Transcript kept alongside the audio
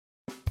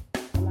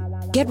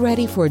Get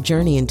ready for a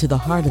journey into the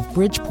heart of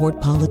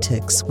Bridgeport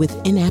politics with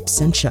In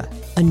Absentia,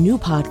 a new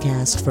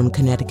podcast from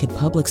Connecticut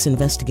Public's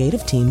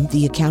investigative team,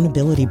 The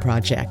Accountability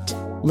Project.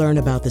 Learn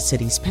about the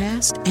city's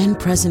past and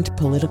present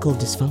political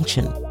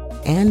dysfunction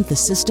and the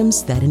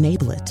systems that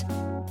enable it.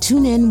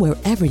 Tune in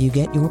wherever you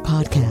get your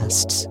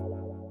podcasts.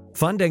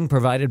 Funding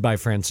provided by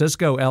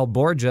Francisco L.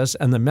 Borges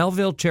and the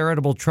Melville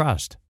Charitable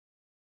Trust.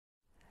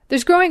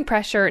 There's growing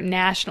pressure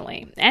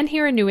nationally and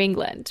here in New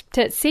England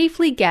to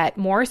safely get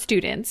more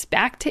students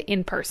back to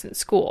in-person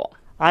school.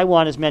 I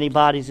want as many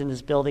bodies in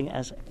this building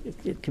as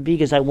it could be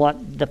because I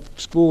want the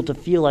school to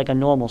feel like a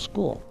normal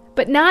school.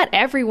 But not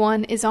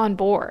everyone is on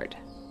board.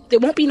 There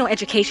won't be no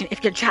education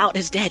if your child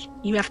is dead.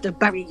 You have to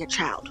bury your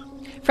child.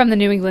 From the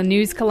New England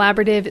News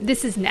Collaborative,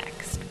 this is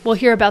next. We'll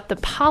hear about the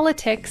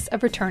politics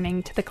of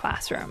returning to the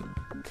classroom.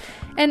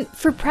 And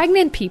for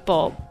pregnant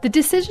people, the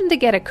decision to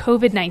get a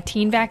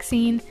COVID-19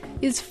 vaccine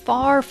is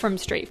far from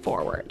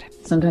straightforward.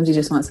 Sometimes you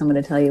just want someone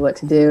to tell you what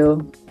to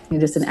do. You're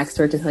just an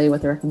expert to tell you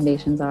what the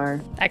recommendations are.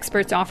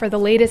 Experts offer the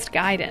latest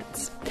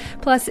guidance.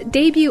 Plus,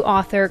 debut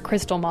author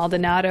Crystal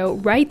Maldonado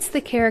writes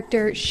the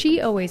character she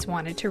always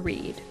wanted to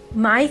read.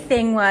 My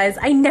thing was,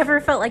 I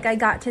never felt like I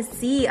got to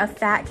see a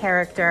fat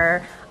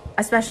character,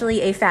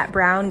 especially a fat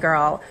brown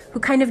girl, who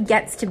kind of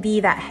gets to be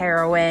that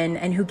heroine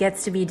and who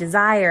gets to be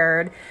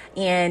desired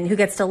and who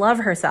gets to love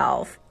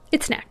herself.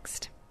 It's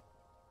next.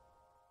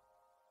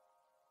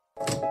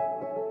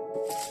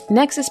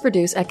 Next is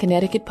produced at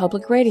Connecticut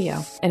Public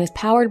Radio and is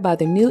powered by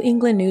the New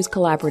England News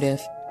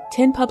Collaborative,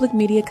 10 public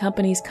media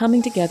companies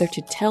coming together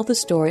to tell the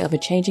story of a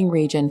changing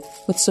region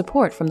with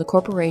support from the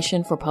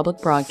Corporation for Public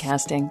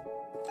Broadcasting.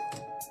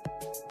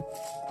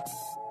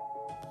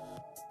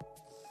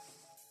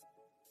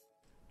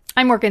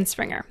 I'm Morgan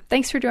Springer.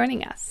 Thanks for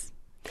joining us.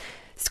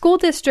 School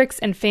districts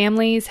and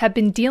families have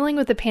been dealing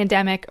with the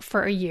pandemic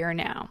for a year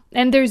now,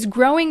 and there's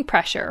growing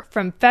pressure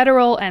from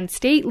federal and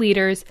state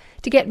leaders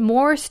to get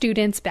more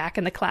students back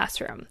in the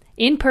classroom,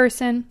 in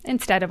person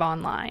instead of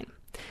online.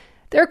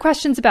 There are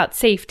questions about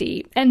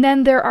safety, and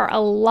then there are a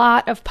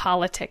lot of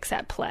politics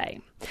at play.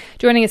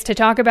 Joining us to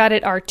talk about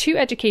it are two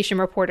education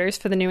reporters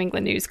for the New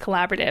England News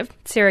Collaborative,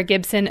 Sarah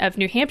Gibson of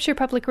New Hampshire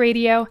Public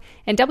Radio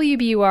and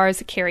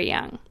WBUR's Carrie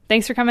Young.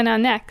 Thanks for coming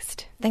on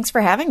next. Thanks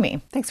for having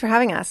me. Thanks for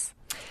having us.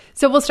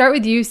 So we'll start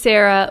with you,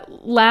 Sarah.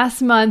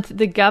 Last month,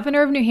 the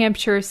governor of New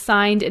Hampshire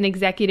signed an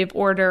executive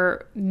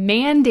order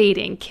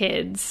mandating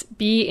kids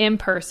be in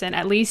person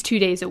at least 2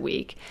 days a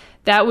week.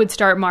 That would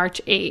start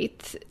March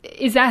 8th.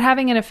 Is that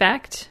having an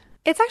effect?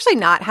 It's actually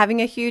not having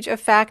a huge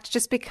effect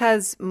just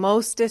because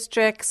most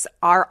districts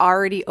are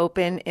already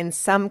open in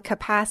some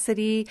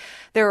capacity.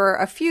 There were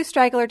a few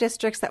straggler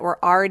districts that were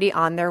already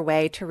on their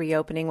way to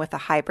reopening with a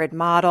hybrid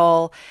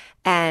model.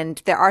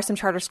 And there are some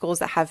charter schools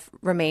that have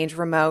remained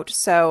remote.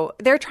 So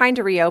they're trying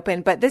to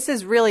reopen, but this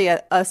is really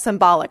a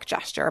symbolic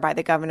gesture by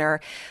the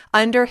governor.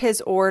 Under his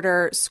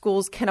order,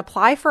 schools can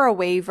apply for a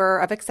waiver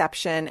of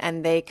exception,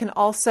 and they can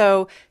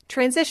also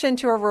transition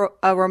to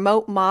a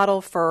remote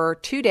model for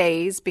 2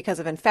 days because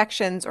of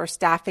infections or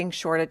staffing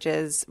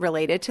shortages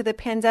related to the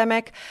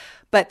pandemic.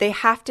 But they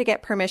have to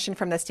get permission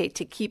from the state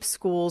to keep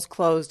schools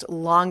closed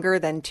longer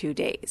than 2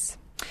 days.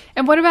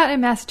 And what about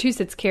in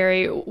Massachusetts,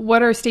 Carrie?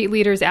 What are state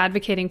leaders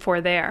advocating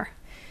for there?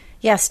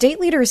 Yeah, state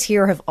leaders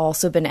here have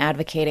also been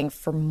advocating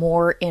for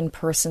more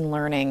in-person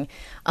learning,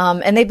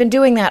 and they've been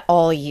doing that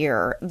all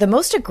year. The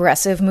most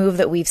aggressive move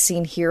that we've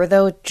seen here,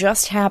 though,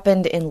 just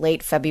happened in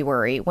late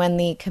February when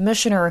the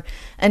commissioner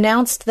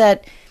announced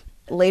that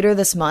later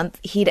this month,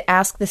 he'd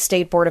ask the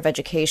State Board of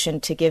Education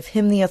to give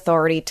him the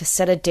authority to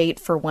set a date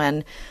for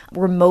when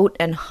remote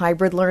and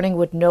hybrid learning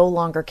would no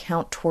longer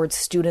count towards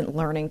student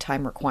learning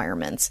time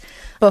requirements.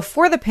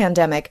 Before the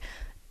pandemic,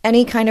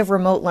 any kind of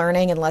remote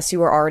learning, unless you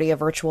were already a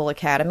virtual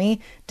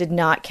academy, did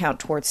not count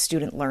towards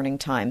student learning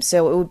time.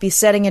 So it would be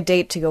setting a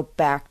date to go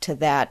back to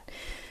that.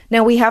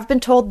 Now, we have been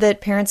told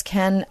that parents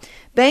can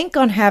bank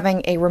on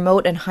having a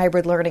remote and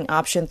hybrid learning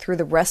option through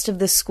the rest of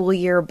this school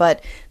year,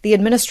 but the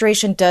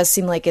administration does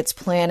seem like it's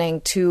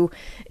planning to,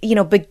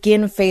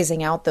 begin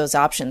phasing out those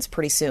options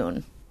pretty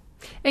soon.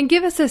 And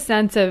give us a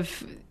sense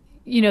of,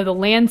 the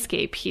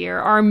landscape here.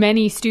 Are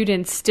many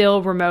students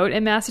still remote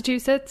in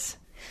Massachusetts?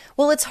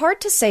 Well, it's hard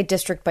to say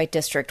district by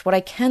district. What I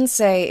can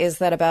say is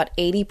that about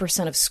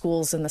 80% of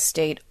schools in the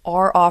state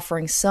are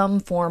offering some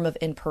form of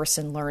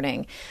in-person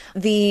learning.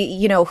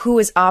 Who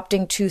is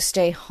opting to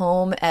stay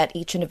home at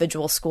each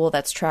individual school,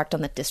 that's tracked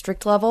on the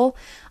district level.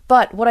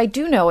 But what I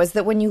do know is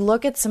that when you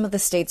look at some of the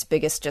state's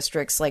biggest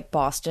districts like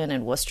Boston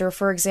and Worcester,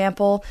 for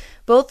example,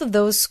 both of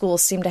those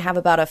schools seem to have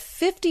about a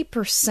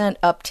 50%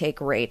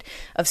 uptake rate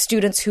of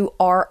students who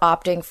are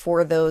opting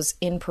for those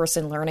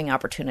in-person learning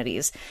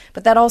opportunities.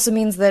 But that also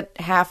means that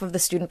half of the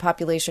student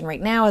population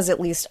right now is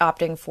at least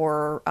opting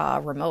for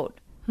remote.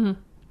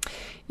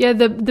 Yeah,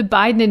 the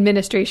Biden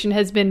administration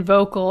has been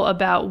vocal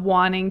about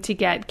wanting to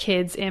get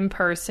kids in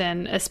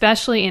person,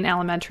 especially in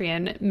elementary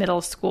and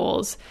middle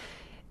schools.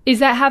 Is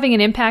that having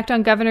an impact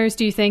on governors,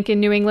 do you think, in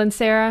New England,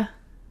 Sarah?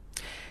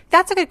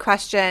 That's a good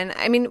question.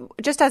 I mean,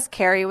 just as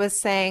Carrie was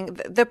saying,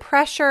 the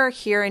pressure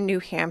here in New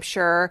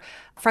Hampshire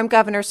from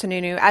Governor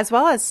Sununu, as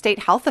well as state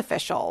health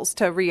officials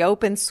to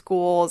reopen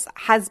schools,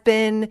 has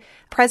been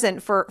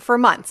present for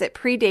months. It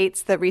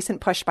predates the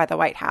recent push by the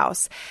White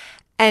House.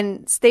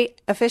 And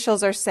state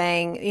officials are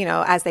saying,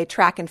 as they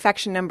track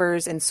infection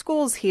numbers in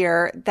schools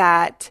here,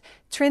 that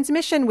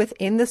transmission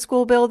within the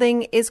school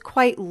building is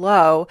quite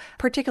low,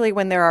 particularly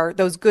when there are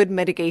those good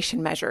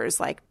mitigation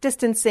measures like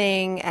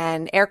distancing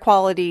and air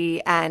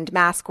quality and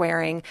mask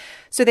wearing.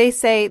 So they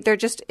say there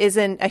just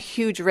isn't a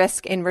huge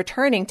risk in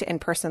returning to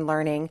in-person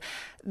learning.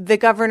 The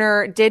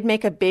governor did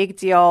make a big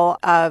deal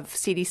of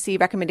CDC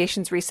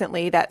recommendations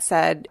recently that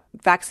said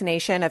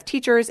vaccination of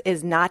teachers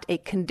is not a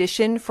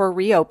condition for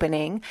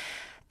reopening.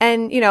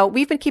 And,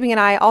 we've been keeping an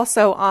eye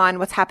also on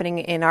what's happening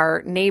in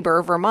our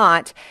neighbor,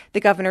 Vermont.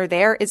 The governor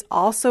there is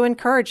also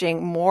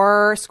encouraging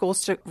more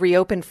schools to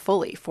reopen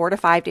fully, 4 to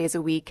 5 days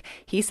a week,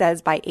 he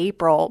says, by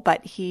April,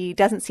 but he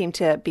doesn't seem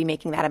to be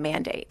making that a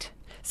mandate.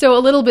 So a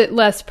little bit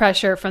less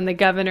pressure from the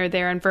governor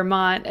there in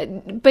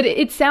Vermont. But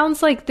it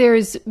sounds like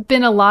there's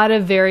been a lot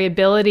of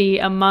variability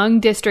among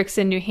districts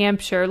in New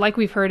Hampshire, like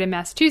we've heard in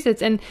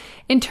Massachusetts, and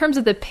in terms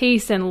of the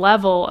pace and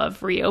level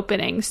of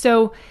reopening.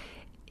 So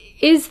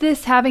is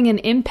this having an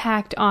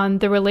impact on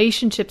the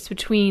relationships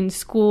between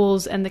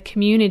schools and the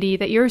community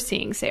that you're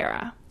seeing,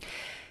 Sarah?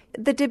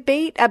 The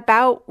debate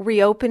about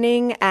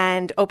reopening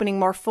and opening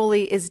more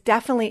fully is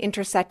definitely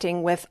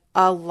intersecting with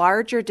a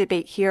larger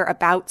debate here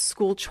about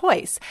school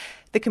choice.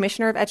 The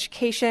Commissioner of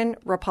Education,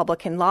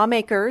 Republican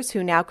lawmakers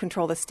who now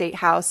control the State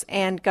House,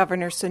 and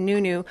Governor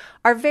Sununu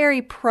are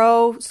very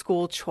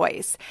pro-school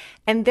choice.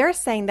 And they're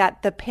saying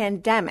that the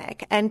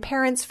pandemic and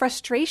parents'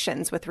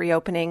 frustrations with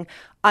reopening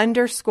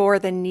underscore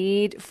the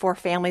need for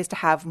families to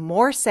have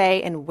more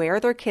say in where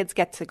their kids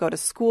get to go to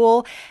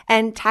school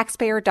and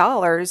taxpayer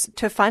dollars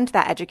to fund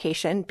that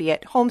education, be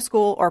it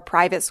homeschool or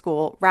private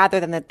school,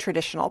 rather than the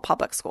traditional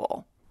public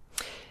school.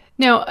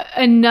 Now,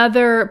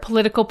 another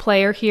political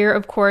player here,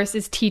 of course,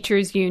 is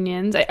teachers'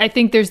 unions. I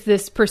think there's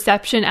this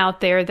perception out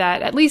there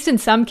that, at least in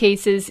some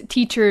cases,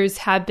 teachers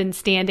have been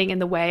standing in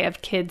the way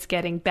of kids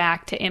getting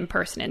back to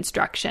in-person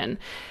instruction.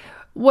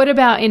 What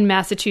about in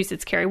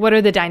Massachusetts, Carrie? What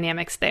are the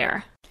dynamics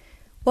there?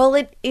 Well,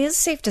 it is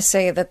safe to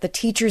say that the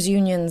teachers'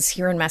 unions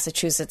here in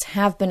Massachusetts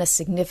have been a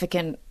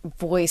significant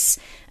voice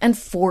and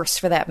force,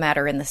 for that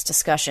matter, in this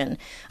discussion.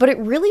 But it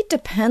really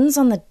depends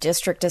on the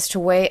district as to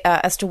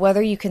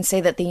whether you can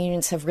say that the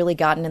unions have really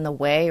gotten in the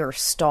way or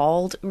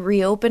stalled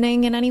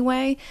reopening in any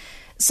way.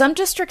 Some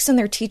districts and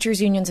their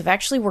teachers' unions have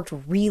actually worked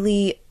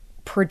really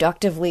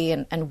productively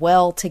and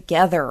well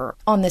together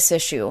on this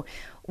issue,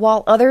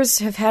 while others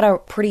have had a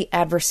pretty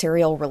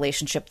adversarial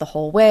relationship the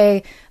whole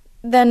way.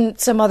 Then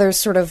some others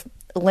sort of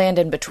land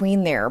in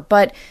between there.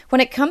 But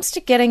when it comes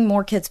to getting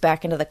more kids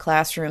back into the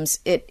classrooms,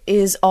 it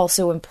is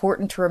also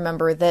important to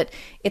remember that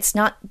it's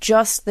not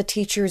just the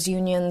teachers'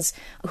 unions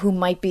who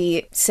might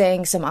be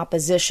saying some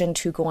opposition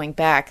to going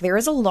back. There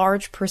is a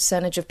large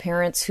percentage of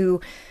parents who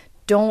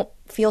don't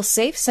feel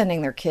safe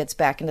sending their kids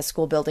back into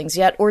school buildings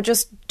yet, or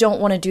just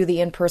don't want to do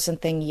the in-person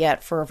thing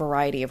yet for a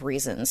variety of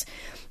reasons.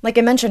 Like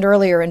I mentioned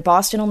earlier, in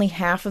Boston, only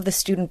half of the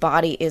student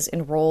body is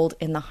enrolled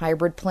in the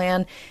hybrid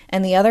plan,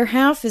 and the other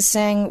half is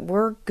saying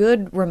we're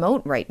good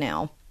remote right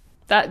now.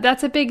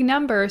 That's a big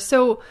number.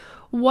 So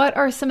what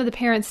are some of the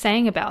parents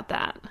saying about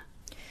that?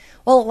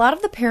 Well, a lot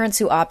of the parents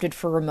who opted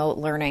for remote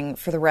learning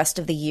for the rest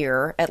of the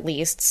year, at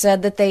least,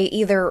 said that they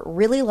either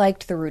really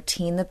liked the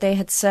routine that they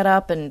had set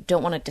up and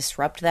don't want to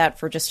disrupt that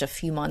for just a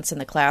few months in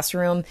the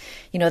classroom.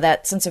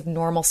 That sense of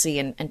normalcy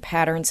and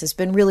patterns has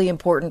been really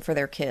important for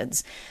their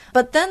kids.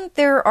 But then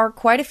there are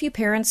quite a few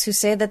parents who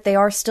say that they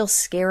are still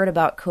scared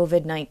about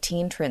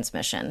COVID-19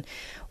 transmission.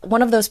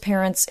 One of those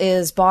parents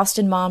is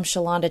Boston mom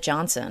Shalonda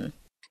Johnson.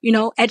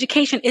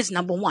 Education is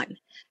number one,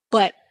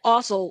 but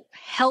also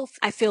health,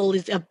 I feel,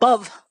 is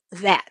above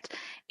that.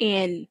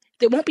 And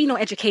there won't be no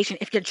education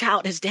if your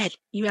child is dead.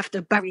 You have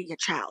to bury your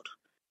child.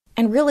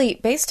 And really,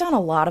 based on a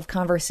lot of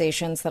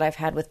conversations that I've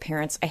had with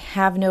parents, I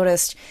have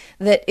noticed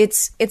that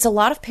it's a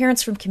lot of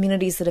parents from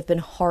communities that have been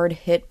hard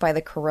hit by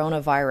the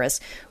coronavirus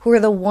who are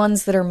the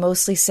ones that are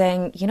mostly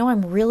saying,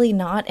 I'm really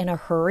not in a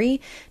hurry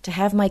to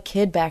have my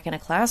kid back in a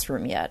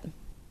classroom yet.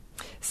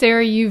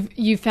 Sarah,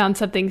 you've found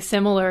something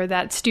similar,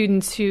 that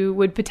students who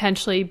would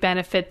potentially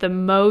benefit the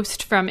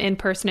most from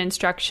in-person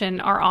instruction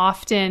are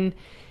often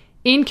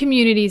in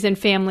communities and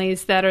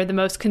families that are the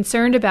most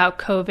concerned about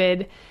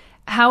COVID.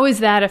 How is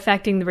that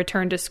affecting the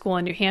return to school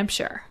in New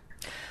Hampshire?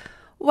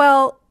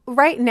 Well,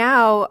 right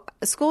now,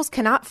 schools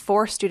cannot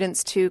force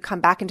students to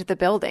come back into the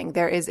building.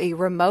 There is a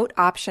remote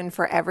option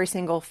for every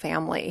single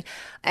family.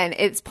 And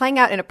it's playing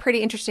out in a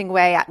pretty interesting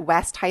way at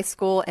West High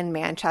School in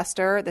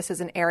Manchester. This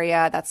is an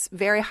area that's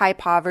very high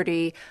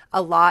poverty.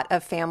 A lot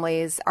of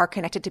families are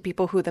connected to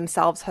people who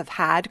themselves have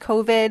had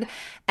COVID.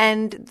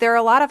 And there are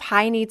a lot of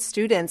high need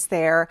students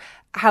there.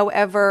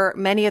 However,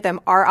 many of them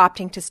are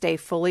opting to stay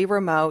fully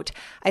remote.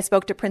 I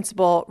spoke to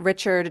Principal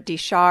Richard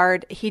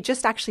Deschard. He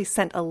just actually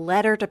sent a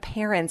letter to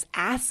parents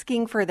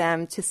asking for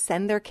them to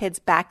send their kids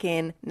back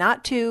in,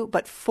 not 2,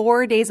 but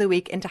 4 days a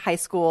week into high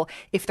school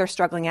if they're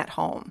struggling at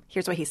home.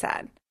 Here's what he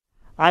said.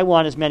 I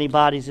want as many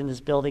bodies in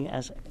this building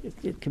as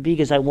it could be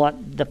because I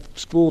want the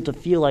school to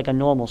feel like a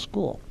normal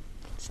school.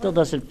 It still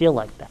doesn't feel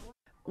like that.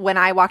 When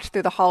I walked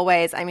through the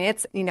hallways, I mean,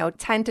 it's,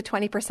 10 to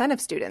 20% of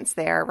students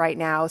there right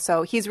now.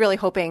 So he's really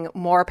hoping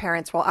more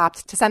parents will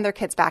opt to send their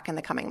kids back in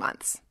the coming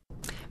months.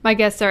 My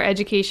guests are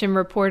education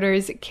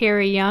reporters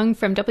Carrie Young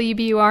from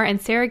WBUR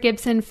and Sarah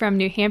Gibson from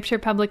New Hampshire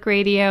Public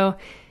Radio.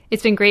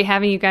 It's been great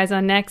having you guys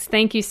on Next.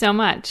 Thank you so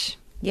much.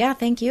 Yeah,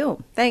 thank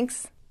you.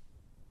 Thanks.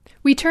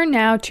 We turn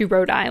now to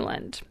Rhode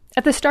Island.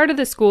 At the start of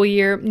the school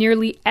year,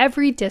 nearly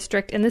every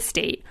district in the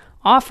state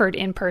offered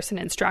in-person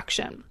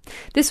instruction.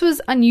 This was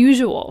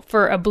unusual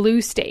for a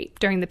blue state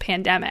during the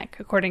pandemic,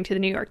 according to the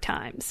New York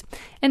Times.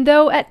 And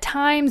though at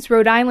times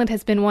Rhode Island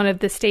has been one of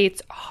the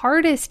states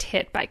hardest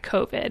hit by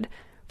COVID,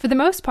 for the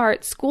most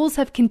part, schools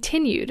have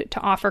continued to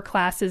offer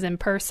classes in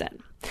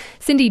person.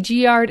 Cindy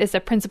Giard is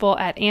a principal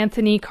at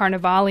Anthony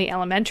Carnevale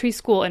Elementary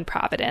School in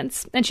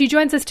Providence, and she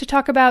joins us to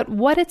talk about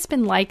what it's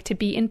been like to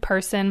be in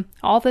person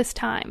all this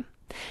time.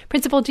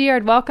 Principal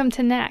Giard, welcome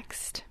to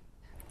Next.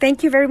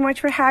 Thank you very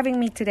much for having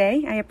me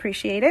today. I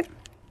appreciate it.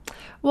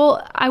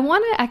 Well, I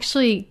want to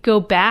actually go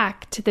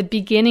back to the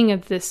beginning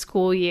of this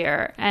school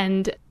year.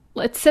 And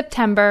it's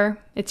September.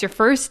 It's your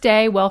first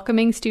day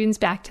welcoming students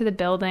back to the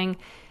building.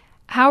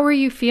 How were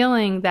you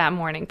feeling that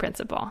morning,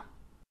 Principal?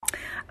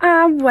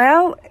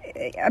 Well,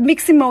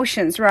 mixed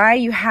emotions,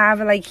 right? You have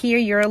here,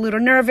 you're a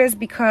little nervous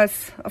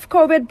because of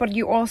COVID, but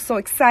you're also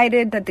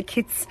excited that the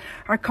kids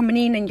are coming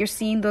in and you're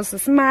seeing those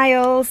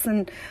smiles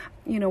and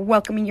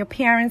welcoming your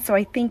parents. So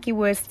I think it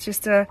was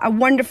just a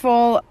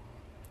wonderful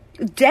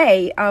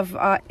day of,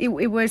 it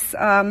was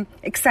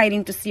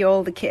exciting to see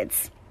all the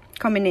kids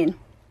coming in.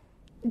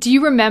 Do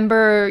you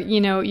remember,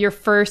 your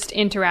first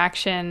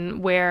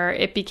interaction where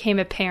it became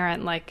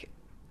apparent,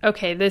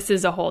 okay, this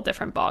is a whole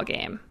different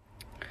ballgame?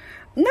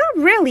 Not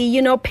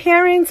really.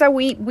 Parents,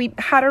 we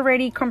had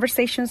already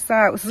conversations,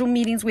 Zoom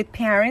meetings with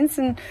parents,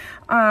 and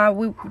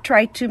we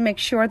tried to make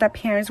sure that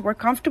parents were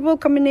comfortable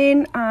coming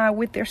in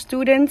with their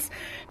students.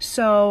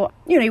 So,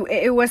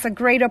 it was a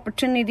great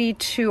opportunity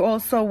to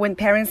also, when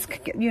parents,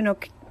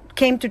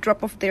 came to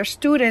drop off their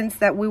students,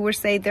 that we would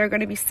say they're going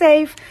to be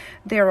safe,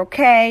 they're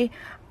okay.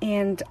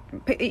 And,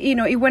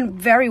 it went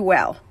very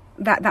well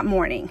that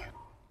morning.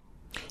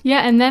 Yeah,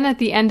 and then at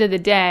the end of the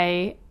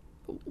day,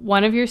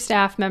 one of your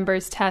staff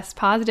members tests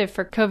positive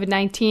for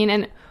COVID-19.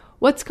 And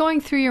what's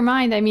going through your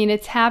mind? I mean,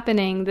 it's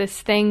happening,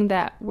 this thing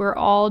that we're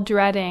all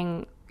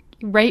dreading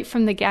right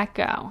from the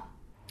get-go.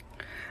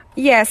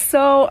 Yes.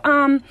 So,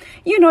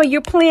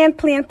 you plan,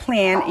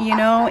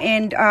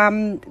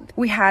 and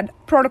we had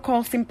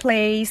protocols in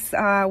place.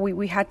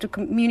 We had to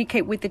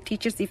communicate with the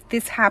teachers if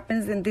this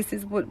happens and this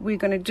is what we're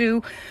going to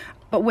do.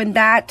 But when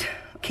that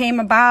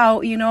came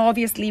about,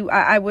 obviously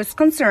I was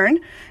concerned,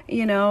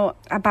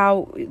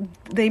 about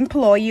the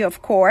employee,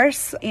 of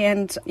course,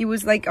 and it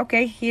was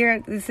okay,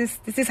 here, this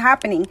is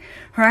happening,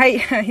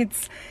 right?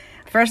 It's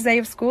first day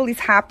of school,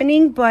 it's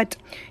happening, but,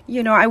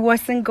 I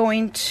wasn't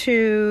going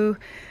to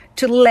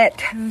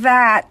let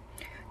that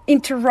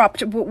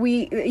interrupt what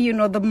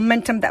the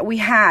momentum that we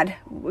had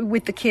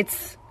with the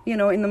kids,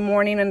 in the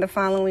morning and the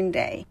following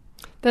day.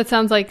 That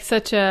sounds like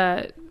such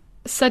a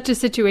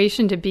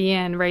situation to be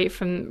in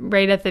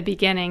right at the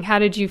beginning. How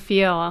did you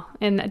feel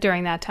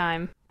during that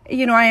time?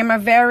 I am a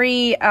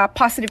very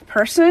positive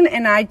person,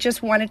 and I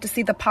just wanted to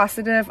see the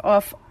positive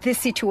of this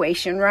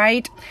situation,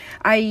 right?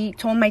 I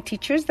told my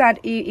teachers that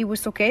it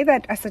was okay,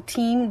 that as a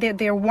team,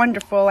 they're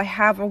wonderful. I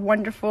have a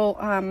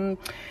wonderful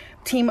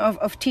team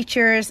of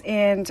teachers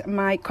and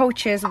my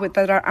coaches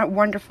that are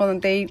wonderful,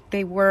 and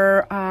they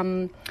were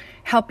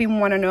helping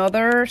one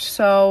another.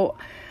 So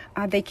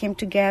they came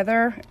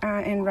together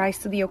and rise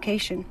to the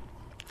occasion.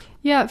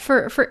 Yeah,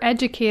 for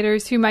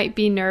educators who might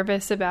be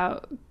nervous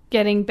about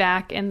getting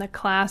back in the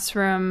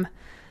classroom,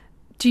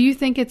 do you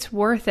think it's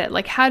worth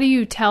it? How do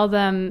you tell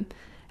them,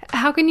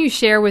 how can you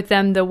share with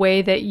them the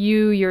way that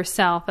you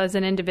yourself as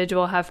an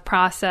individual have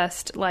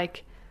processed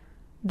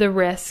the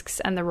risks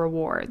and the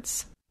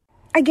rewards?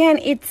 Again,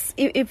 it's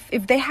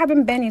if they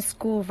haven't been in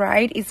school,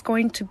 right, it's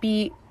going to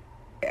be,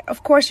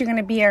 of course, you're going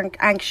to be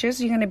anxious,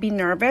 you're going to be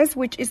nervous,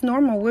 which is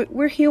normal.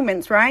 We're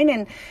humans, right?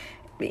 And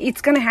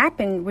it's going to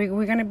happen.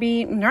 We're going to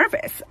be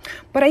nervous.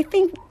 But I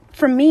think,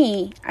 for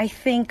me, I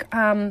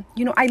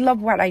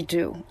love what I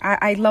do.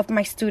 I love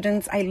my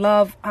students. I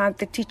love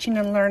the teaching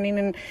and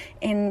learning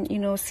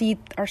and see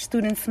our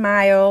students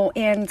smile.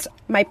 And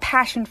my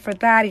passion for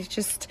that is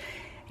just,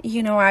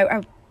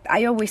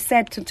 I always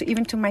said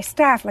even to my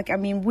staff,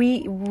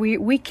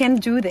 we can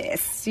do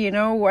this,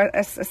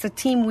 as a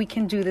team, we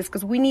can do this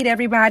because we need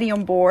everybody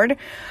on board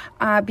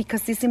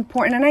because it's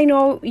important. And I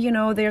know,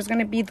 there's going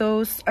to be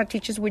those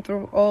teachers which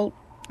will all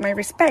my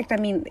respect. I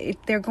mean,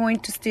 they're going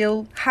to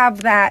still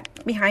have that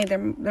behind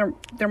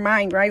their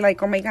mind, right?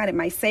 Like, oh my God, am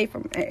I safe?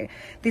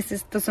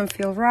 This doesn't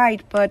feel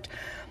right. But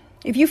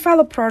if you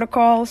follow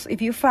protocols,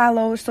 if you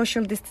follow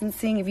social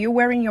distancing, if you're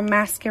wearing your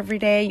mask every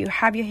day, you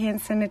have your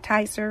hand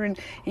sanitizer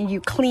and you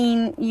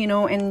clean,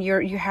 and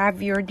you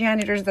have your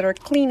janitors that are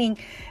cleaning,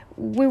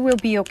 we will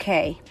be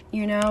okay.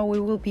 We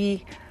will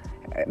be,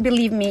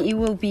 believe me, it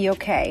will be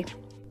okay.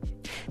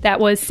 That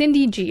was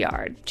Cindy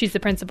Giard. She's the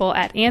principal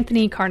at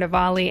Anthony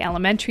Carnevale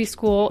Elementary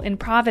School in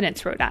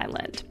Providence, Rhode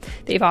Island.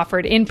 They've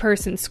offered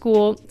in-person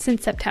school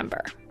since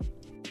September.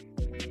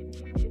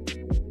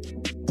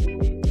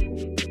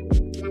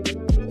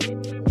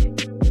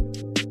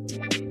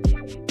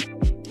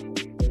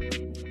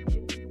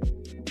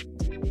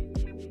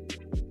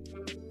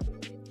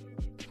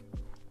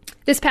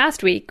 This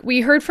past week, we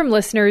heard from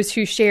listeners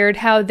who shared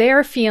how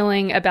they're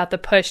feeling about the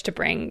push to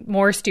bring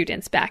more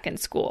students back in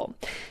school.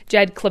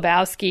 Jed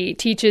Klobowski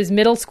teaches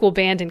middle school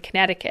band in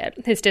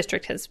Connecticut. His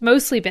district has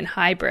mostly been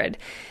hybrid.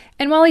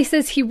 And while he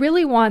says he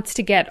really wants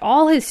to get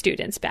all his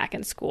students back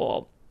in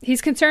school,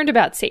 he's concerned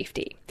about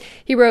safety.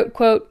 He wrote,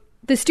 quote,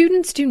 "The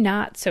students do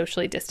not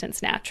socially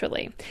distance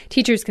naturally.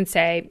 Teachers can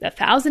say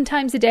 1,000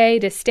 times a day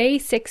to stay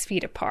 6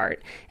 feet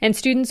apart, and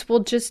students will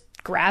just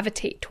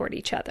gravitate toward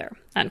each other,"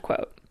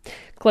 unquote.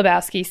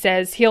 Klobowski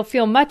says he'll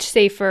feel much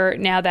safer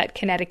now that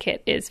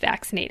Connecticut is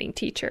vaccinating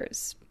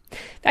teachers.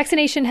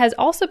 Vaccination has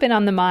also been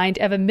on the mind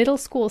of a middle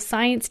school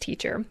science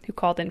teacher who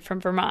called in from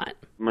Vermont.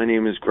 My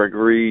name is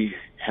Gregory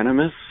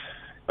Hennemith.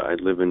 I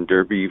live in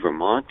Derby,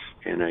 Vermont,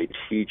 and I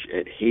teach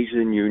at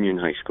Hazen Union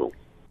High School.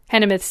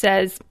 Hennemith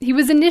says he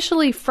was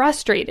initially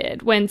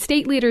frustrated when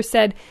state leaders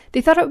said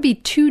they thought it would be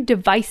too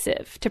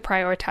divisive to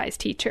prioritize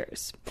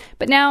teachers.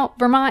 But now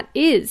Vermont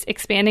is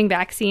expanding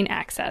vaccine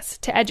access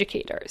to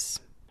educators.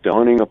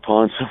 Dawning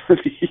upon some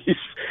of these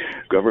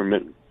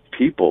government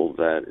people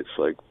that it's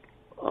like,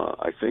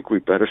 I think we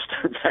better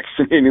start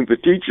vaccinating the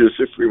teachers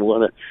if we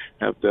want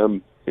to have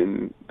them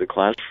in the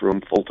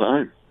classroom full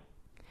time.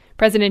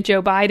 President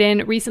Joe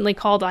Biden recently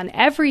called on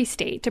every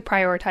state to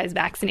prioritize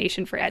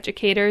vaccination for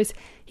educators.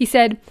 He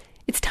said,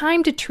 "It's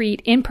time to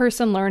treat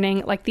in-person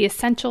learning like the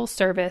essential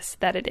service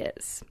that it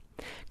is."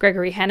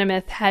 Gregory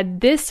Hennemith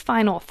had this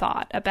final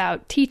thought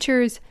about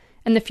teachers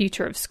and the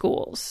future of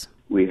schools.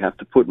 We have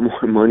to put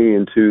more money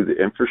into the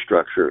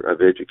infrastructure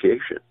of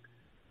education.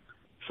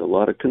 There's a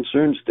lot of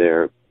concerns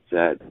there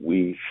that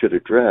we should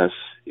address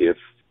if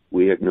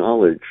we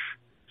acknowledge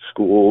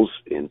schools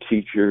and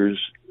teachers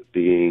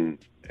being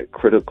a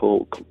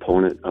critical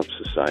component of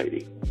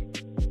society.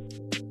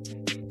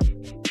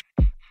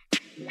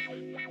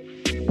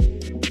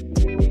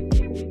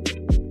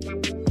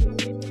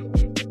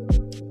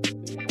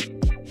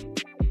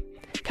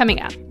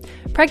 Coming up,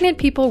 pregnant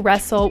people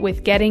wrestle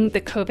with getting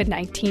the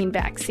COVID-19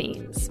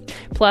 vaccines.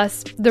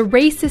 Plus, the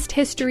racist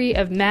history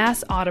of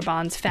Mass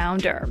Audubon's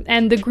founder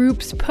and the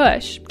group's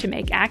push to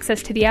make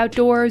access to the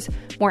outdoors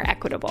more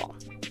equitable.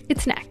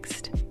 It's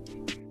next.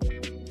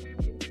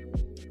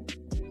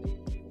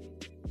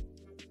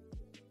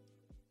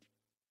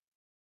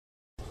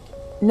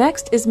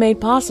 Next is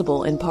made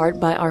possible in part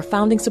by our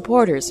founding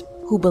supporters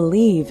who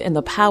believe in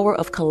the power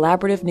of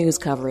collaborative news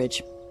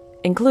coverage,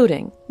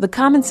 including the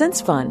Common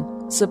Sense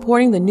Fund,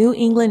 supporting the New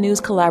England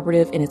News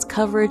Collaborative in its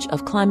coverage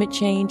of climate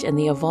change and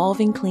the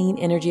evolving clean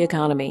energy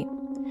economy.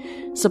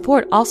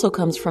 Support also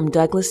comes from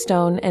Douglas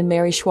Stone and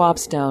Mary Schwab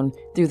Stone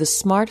through the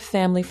Smart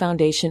Family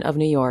Foundation of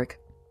New York.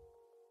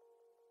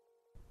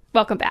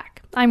 Welcome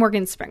back. I'm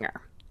Morgan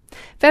Springer.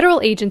 Federal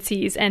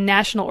agencies and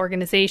national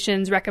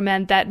organizations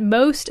recommend that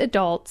most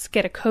adults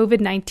get a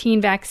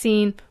COVID-19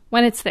 vaccine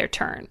when it's their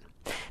turn.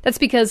 That's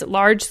because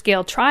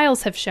large-scale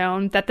trials have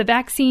shown that the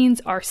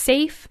vaccines are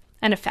safe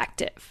and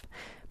effective.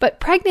 But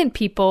pregnant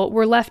people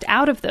were left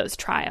out of those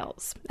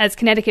trials. As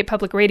Connecticut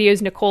Public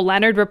Radio's Nicole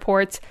Leonard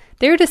reports,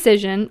 their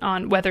decision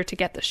on whether to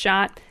get the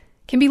shot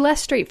can be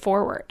less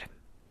straightforward.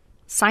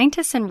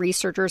 Scientists and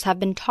researchers have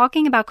been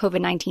talking about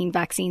COVID-19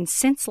 vaccines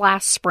since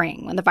last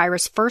spring when the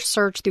virus first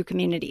surged through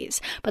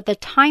communities, but the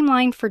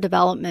timeline for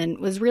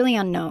development was really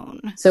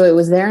unknown. So it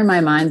was there in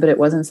my mind, but it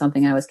wasn't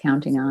something I was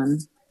counting on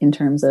in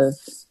terms of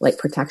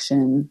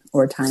protection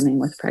or timing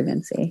with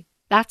pregnancy.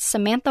 That's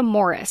Samantha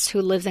Morris,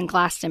 who lives in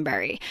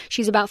Glastonbury.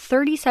 She's about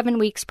 37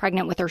 weeks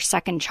pregnant with her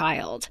second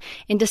child.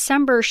 In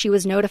December, she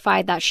was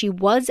notified that she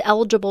was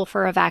eligible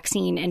for a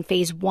vaccine in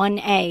phase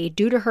 1A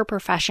due to her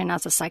profession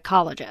as a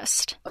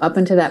psychologist. Up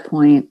until that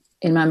point,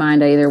 in my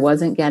mind, I either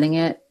wasn't getting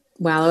it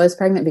while I was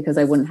pregnant because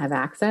I wouldn't have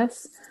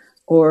access,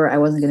 or I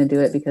wasn't going to do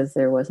it because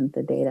there wasn't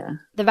the data.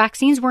 The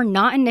vaccines were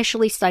not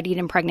initially studied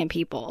in pregnant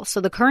people, so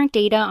the current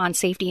data on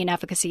safety and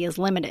efficacy is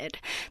limited.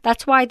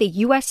 That's why the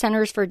U.S.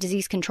 Centers for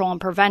Disease Control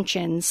and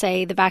Prevention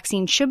say the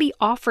vaccine should be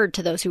offered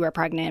to those who are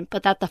pregnant,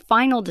 but that the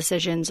final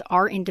decisions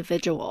are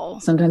individual.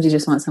 Sometimes you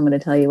just want someone to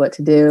tell you what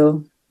to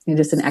do.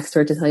 just an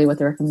expert to tell you what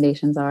the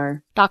recommendations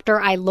are. Dr.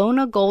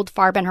 Ilona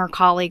Goldfarb and her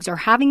colleagues are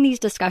having these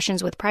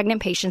discussions with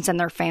pregnant patients and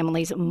their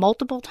families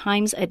multiple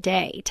times a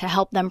day to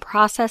help them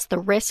process the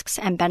risks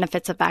and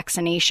benefits of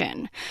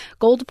vaccination.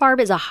 Goldfarb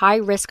is a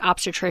high-risk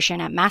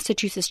obstetrician at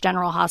Massachusetts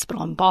General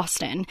Hospital in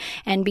Boston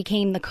and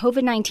became the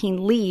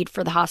COVID-19 lead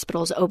for the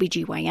hospital's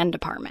OBGYN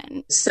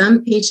department.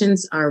 Some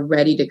patients are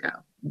ready to go.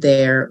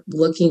 They're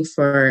looking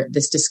for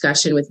this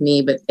discussion with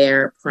me, but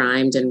they're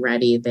primed and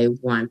ready. They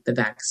want the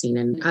vaccine.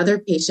 And other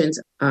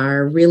patients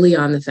are really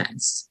on the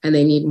fence and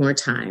they need more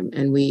time.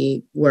 And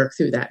we work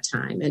through that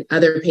time. And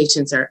other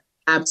patients are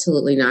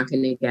absolutely not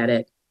going to get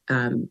it.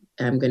 I'm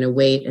going to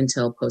wait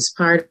until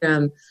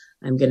postpartum.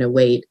 I'm going to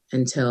wait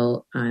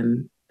until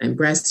I'm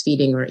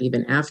breastfeeding or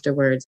even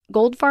afterwards.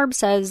 Goldfarb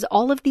says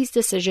all of these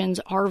decisions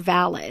are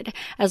valid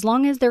as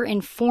long as they're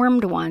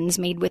informed ones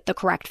made with the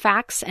correct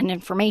facts and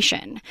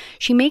information.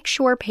 She makes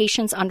sure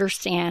patients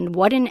understand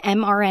what an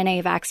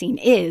mRNA vaccine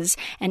is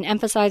and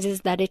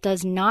emphasizes that it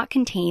does not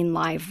contain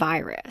live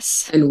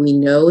virus. And we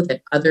know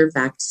that other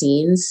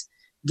vaccines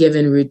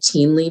given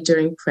routinely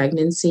during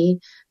pregnancy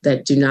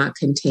that do not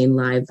contain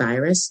live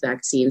virus,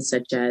 vaccines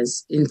such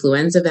as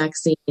influenza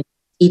vaccine,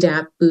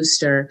 Tdap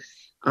booster,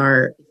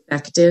 are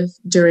effective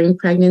during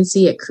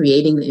pregnancy at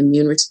creating the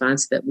immune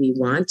response that we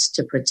want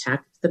to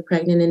protect the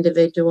pregnant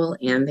individual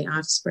and the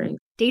offspring.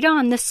 Data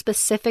on this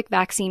specific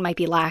vaccine might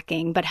be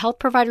lacking, but health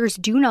providers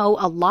do know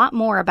a lot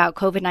more about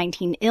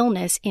COVID-19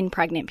 illness in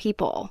pregnant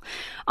people.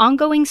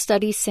 Ongoing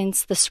studies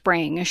since the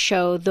spring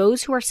show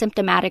those who are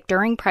symptomatic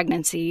during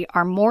pregnancy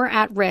are more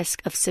at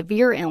risk of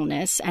severe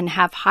illness and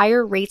have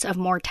higher rates of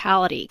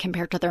mortality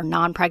compared to their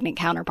non-pregnant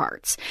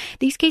counterparts.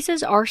 These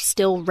cases are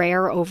still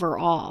rare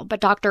overall, but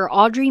Dr.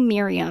 Audrey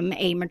Merriam,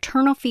 a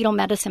maternal-fetal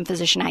medicine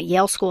physician at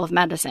Yale School of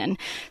Medicine,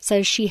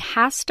 says she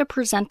has to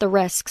present the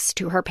risks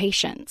to her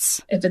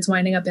patients. If it's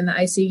winding up in the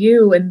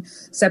ICU and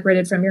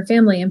separated from your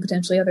family and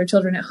potentially other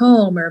children at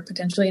home or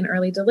potentially an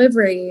early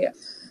delivery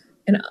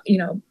and,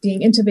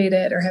 being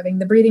intubated or having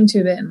the breathing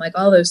tube in, like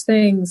all those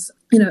things,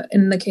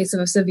 in the case of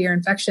a severe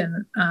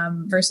infection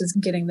versus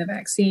getting the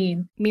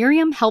vaccine.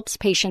 Miriam helps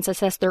patients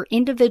assess their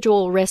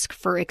individual risk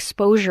for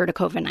exposure to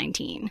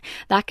COVID-19.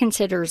 That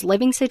considers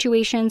living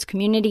situations,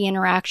 community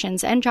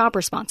interactions, and job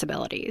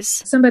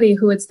responsibilities. Somebody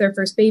who it's their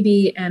first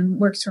baby and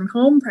works from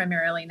home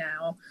primarily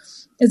now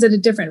is at a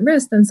different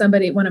risk than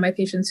one of my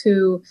patients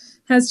who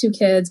has 2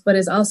 kids, but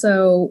is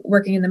also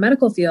working in the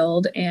medical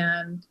field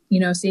and,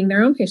 seeing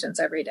their own patients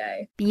every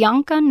day.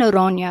 Bianca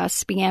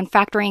Noroñas began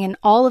factoring in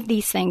all of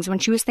these things when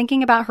she was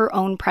thinking about her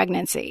own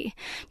pregnancy.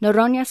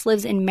 Noroñas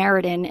lives in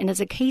Meriden and is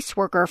a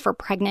caseworker for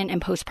pregnant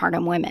and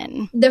postpartum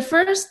women. The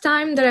first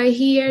time that I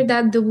hear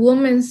that the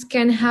women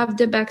can have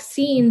the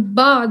vaccine,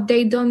 but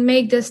they don't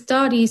make the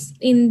studies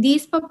in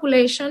this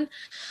population,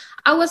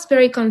 I was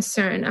very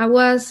concerned. I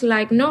was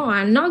like, no,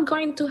 I'm not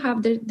going to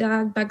have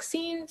the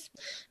vaccines,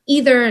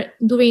 either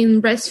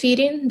during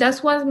breastfeeding.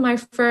 That was my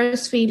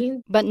first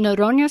feeling. But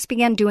Noroñas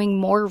began doing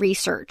more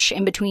research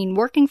in between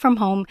working from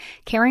home,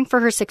 caring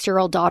for her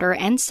 6-year-old daughter,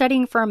 and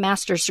studying for a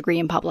master's degree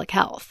in public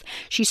health.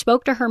 She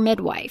spoke to her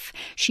midwife.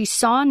 She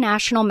saw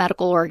national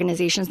medical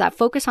organizations that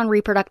focus on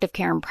reproductive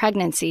care and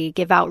pregnancy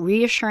give out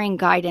reassuring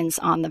guidance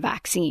on the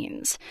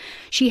vaccines.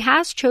 She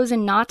has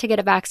chosen not to get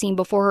a vaccine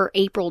before her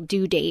April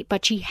due date,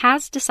 but she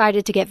has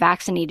decided to get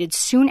vaccinated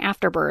soon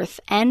after birth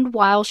and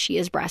while she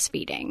is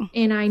breastfeeding.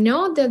 And I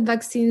know that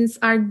vaccines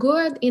are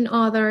good in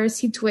other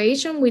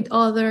situations with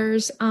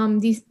others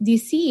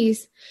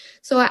disease.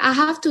 So I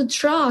have to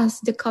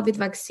trust the COVID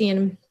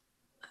vaccine.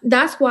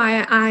 That's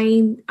why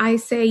I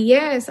say,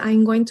 yes,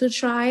 I'm going to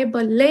try,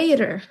 but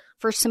later.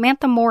 For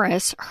Samantha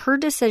Morris, her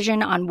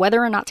decision on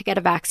whether or not to get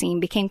a vaccine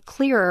became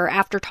clearer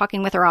after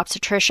talking with her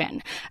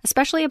obstetrician,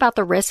 especially about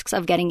the risks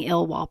of getting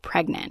ill while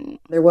pregnant.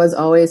 There was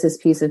always this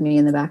piece of me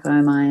in the back of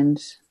my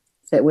mind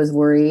that was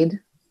worried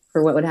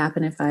for what would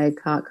happen if I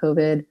caught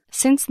COVID.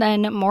 Since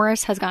then,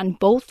 Morris has gotten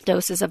both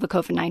doses of a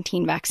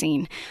COVID-19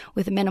 vaccine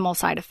with minimal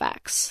side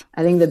effects.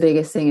 I think the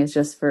biggest thing is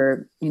just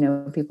for,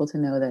 people to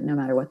know that no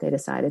matter what they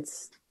decide,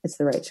 it's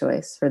the right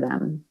choice for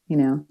them.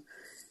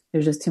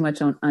 There's just too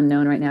much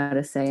unknown right now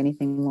to say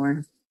anything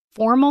more.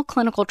 Formal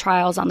clinical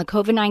trials on the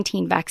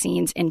COVID-19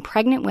 vaccines in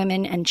pregnant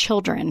women and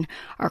children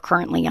are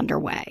currently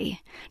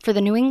underway. For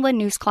the New England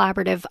News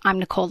Collaborative, I'm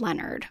Nicole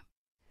Leonard.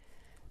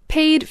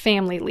 Paid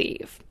family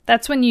leave.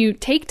 That's when you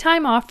take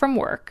time off from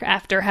work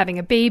after having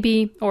a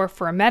baby or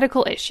for a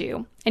medical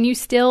issue, and you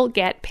still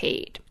get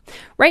paid.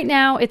 Right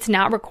now, it's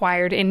not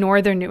required in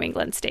northern New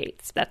England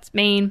states. That's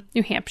Maine,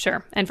 New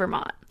Hampshire, and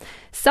Vermont.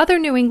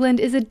 Southern New England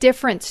is a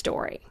different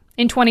story.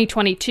 In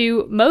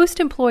 2022, most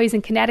employees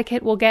in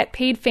Connecticut will get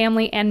paid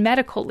family and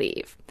medical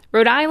leave.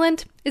 Rhode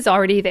Island is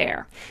already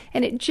there,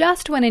 and it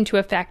just went into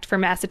effect for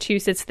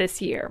Massachusetts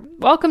this year.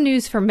 Welcome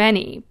news for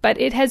many, but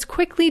it has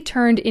quickly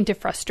turned into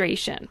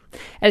frustration.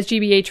 As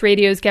GBH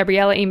Radio's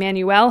Gabriella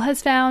Emanuel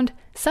has found,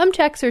 some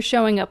checks are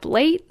showing up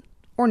late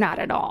or not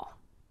at all.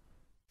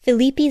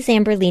 Felipe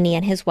Zamberlini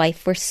and his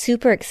wife were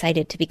super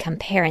excited to become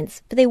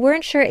parents, but they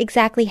weren't sure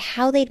exactly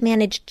how they'd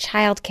manage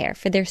childcare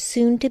for their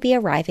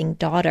soon-to-be-arriving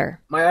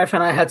daughter. My wife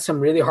and I had some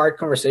really hard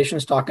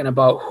conversations talking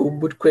about who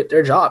would quit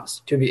their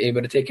jobs to be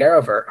able to take care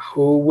of her,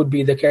 who would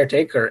be the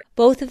caretaker.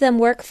 Both of them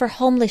work for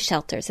homeless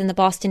shelters in the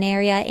Boston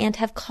area and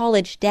have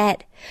college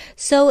debt.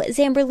 So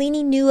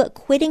Zamberlini knew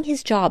quitting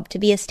his job to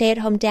be a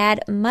stay-at-home dad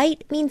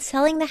might mean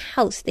selling the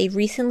house they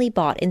recently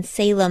bought in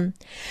Salem.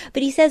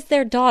 But he says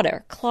their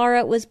daughter,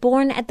 Clara, was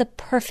born at the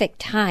perfect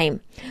time.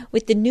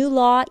 With the new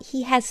law,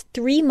 he has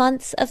 3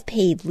 months of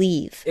paid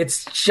leave.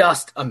 It's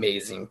just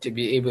amazing to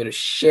be able to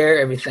share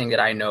everything that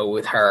I know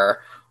with her.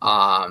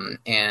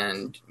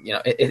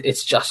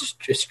 It's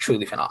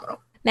truly phenomenal.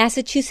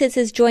 Massachusetts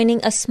is joining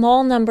a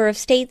small number of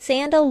states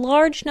and a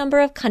large number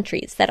of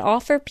countries that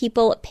offer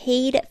people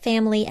paid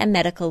family and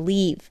medical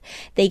leave.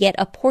 They get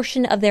a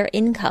portion of their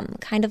income,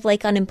 kind of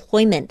like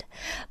unemployment.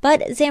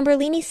 But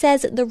Zamberlini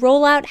says the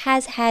rollout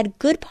has had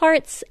good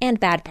parts and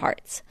bad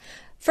parts.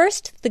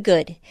 First, the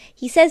good.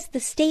 He says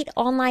the state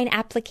online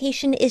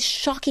application is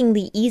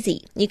shockingly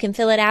easy. You can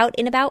fill it out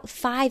in about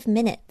 5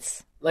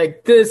 minutes.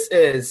 This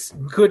is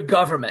good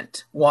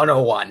government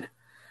 101.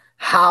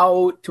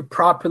 How to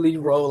properly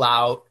roll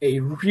out a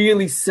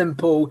really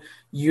simple,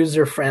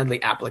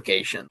 user-friendly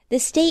application. The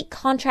state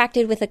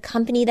contracted with a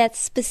company that's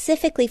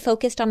specifically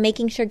focused on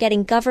making sure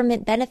getting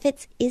government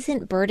benefits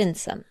isn't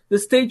burdensome. The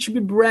state should be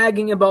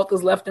bragging about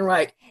this left and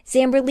right.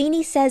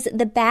 Zamberlini says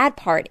the bad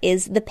part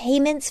is the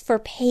payments for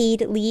paid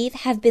leave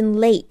have been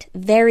late,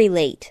 very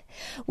late.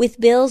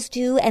 With bills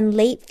due and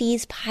late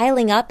fees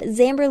piling up,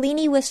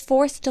 Zamberlini was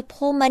forced to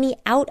pull money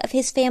out of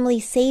his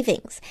family's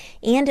savings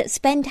and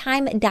spend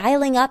time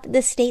dialing up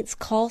the state's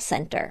call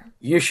center.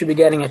 You should be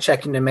getting a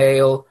check in the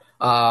mail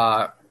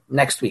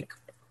next week.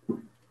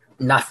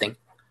 Nothing.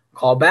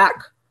 Call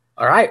back.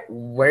 All right,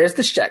 where's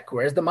this check?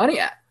 Where's the money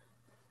at?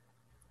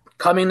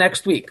 Coming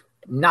next week.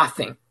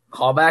 Nothing.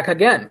 Call back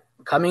again.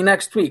 Coming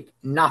next week.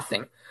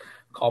 Nothing.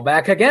 Call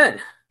back again.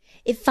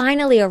 It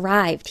finally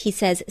arrived, he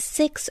says,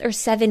 6 or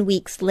 7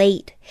 weeks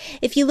late.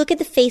 If you look at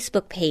the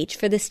Facebook page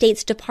for the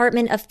state's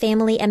Department of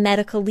Family and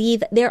Medical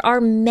Leave, there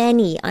are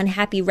many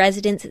unhappy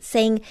residents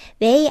saying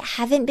they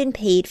haven't been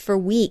paid for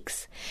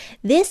weeks.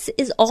 This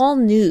is all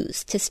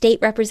news to State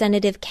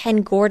Representative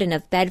Ken Gordon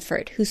of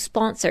Bedford, who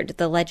sponsored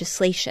the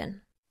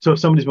legislation. So if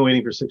somebody's been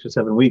waiting for 6 or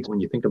 7 weeks, when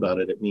you think about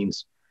it, it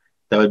means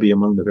that would be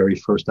among the very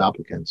first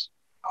applicants.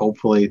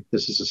 Hopefully,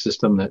 this is a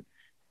system that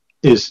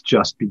is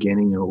just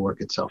beginning to work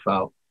itself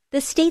out.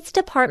 The state's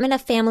Department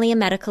of Family and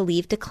Medical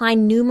Leave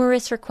declined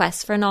numerous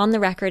requests for an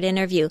on-the-record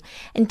interview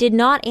and did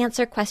not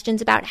answer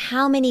questions about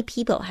how many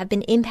people have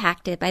been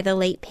impacted by the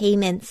late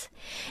payments.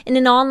 In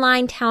an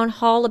online town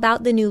hall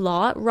about the new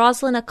law,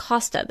 Rosalyn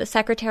Acosta, the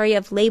Secretary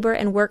of Labor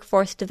and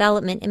Workforce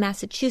Development in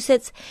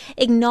Massachusetts,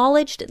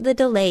 acknowledged the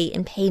delay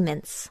in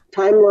payments.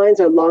 Timelines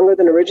are longer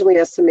than originally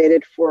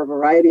estimated for a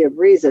variety of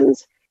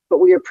reasons, but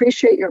we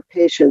appreciate your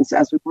patience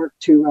as we work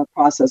to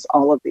process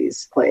all of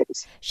these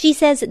claims. She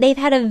says they've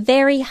had a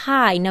very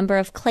high number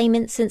of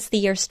claimants since the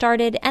year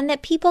started and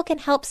that people can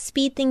help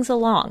speed things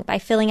along by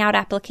filling out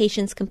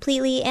applications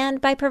completely and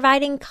by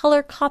providing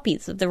color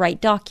copies of the right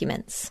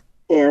documents.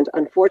 And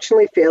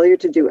unfortunately, failure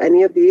to do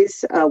any of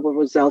these will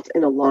result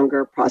in a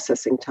longer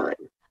processing time.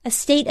 A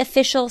state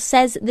official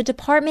says the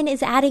department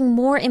is adding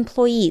more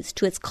employees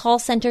to its call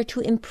center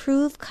to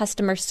improve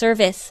customer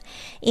service.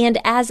 And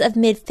as of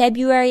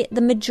mid-February,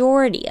 the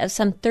majority of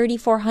some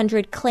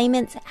 3,400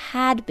 claimants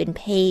had been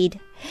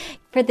paid.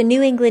 For the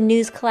New England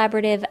News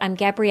Collaborative, I'm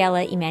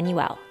Gabriella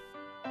Emanuel.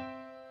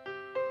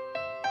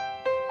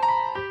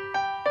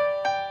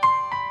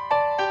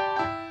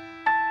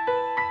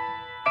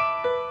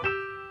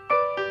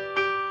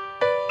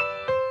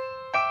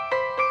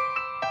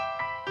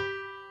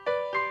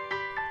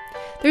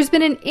 There's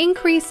been an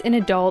increase in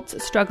adults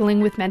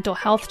struggling with mental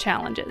health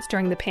challenges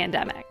during the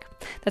pandemic.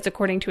 That's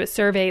according to a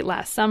survey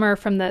last summer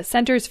from the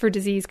Centers for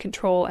Disease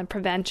Control and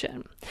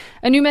Prevention.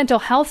 A new mental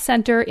health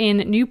center in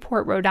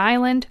Newport, Rhode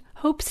Island,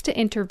 hopes to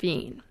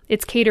intervene.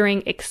 It's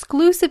catering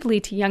exclusively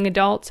to young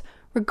adults,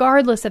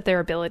 regardless of their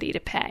ability to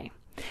pay.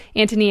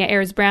 Antonia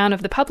Ayers-Brown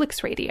of the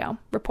Publix Radio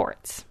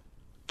reports.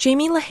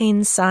 Jamie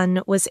Lahane's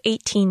son was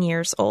 18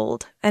 years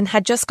old and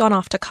had just gone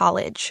off to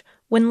college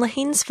when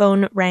Lahane's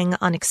phone rang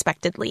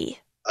unexpectedly.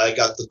 I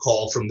got the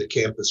call from the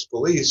campus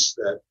police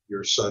that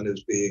your son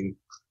is being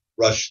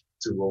rushed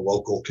to a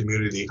local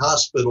community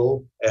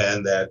hospital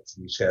and that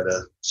he's had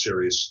a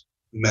serious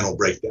mental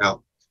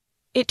breakdown.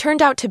 It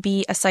turned out to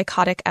be a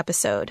psychotic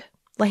episode.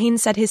 Lahane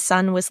said his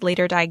son was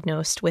later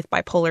diagnosed with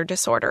bipolar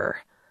disorder.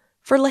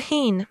 For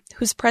Lahane,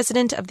 who's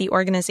president of the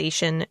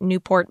organization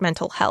Newport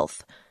Mental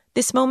Health,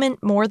 this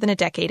moment more than a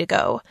decade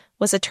ago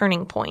was a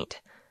turning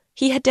point.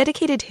 He had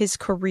dedicated his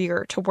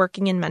career to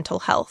working in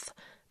mental health,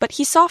 but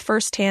he saw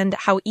firsthand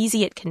how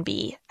easy it can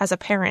be, as a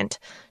parent,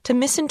 to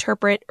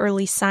misinterpret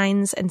early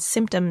signs and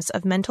symptoms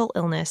of mental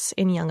illness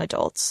in young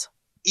adults.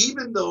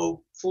 Even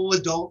though full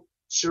adult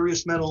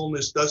serious mental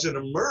illness doesn't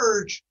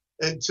emerge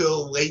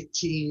until late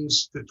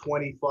teens to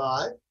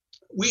 25,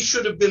 we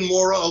should have been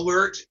more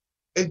alert.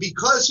 And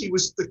because he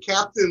was the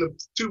captain of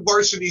two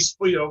varsities,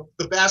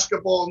 the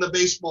basketball and the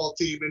baseball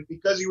team, and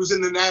because he was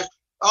in the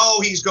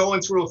he's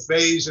going through a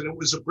phase and it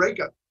was a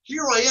breakup.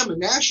 Here I am, a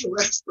national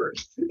expert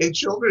in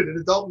children and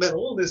adult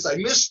mental illness. I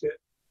missed it.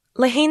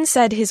 Lehane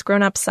said his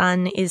grown-up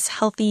son is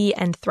healthy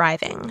and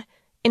thriving,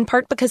 in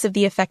part because of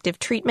the effective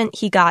treatment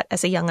he got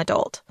as a young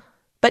adult.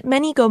 But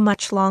many go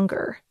much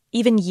longer,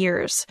 even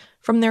years,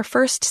 from their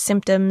first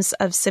symptoms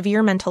of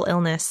severe mental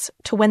illness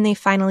to when they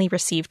finally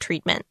receive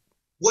treatment.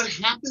 What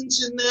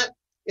happens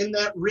in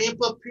that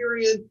ramp-up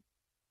period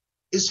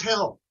is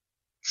hell,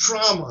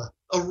 trauma,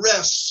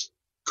 arrests,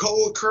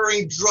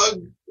 co-occurring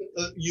drug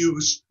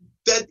use.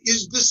 That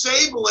is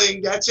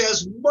disabling. That's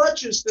as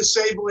much as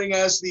disabling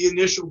as the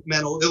initial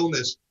mental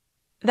illness.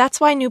 That's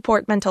why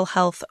Newport Mental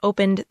Health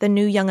opened the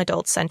new Young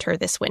Adult Center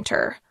this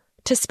winter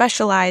to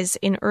specialize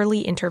in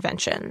early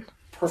intervention.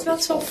 It's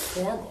not so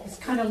formal. It's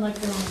kind of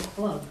like your own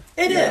club.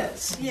 It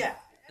is, yeah.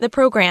 The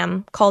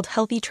program, called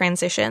Healthy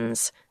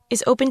Transitions,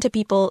 is open to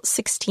people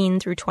 16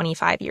 through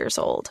 25 years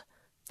old.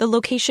 The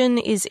location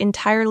is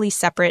entirely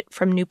separate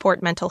from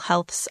Newport Mental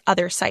Health's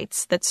other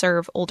sites that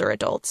serve older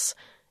adults.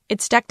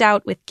 It's decked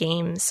out with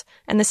games,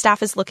 and the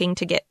staff is looking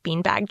to get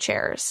beanbag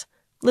chairs.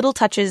 Little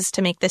touches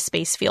to make the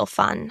space feel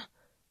fun.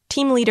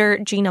 Team leader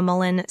Gina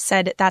Mullen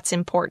said that's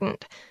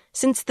important,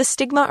 since the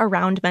stigma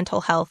around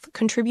mental health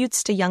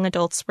contributes to young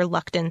adults'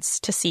 reluctance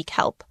to seek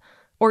help,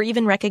 or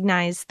even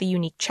recognize the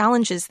unique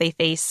challenges they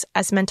face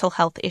as mental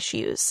health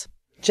issues.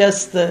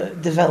 Just the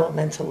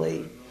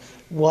developmentally,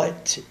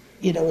 what,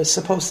 is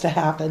supposed to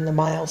happen, the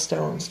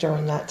milestones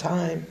during that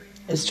time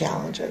is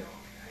challenging.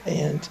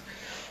 And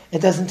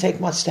it doesn't take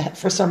much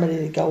for somebody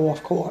to go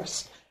off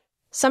course.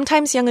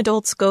 Sometimes young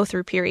adults go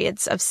through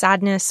periods of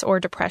sadness or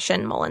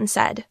depression, Mullen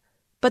said.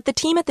 But the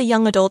team at the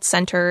Young Adult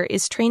Center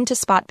is trained to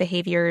spot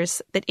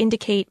behaviors that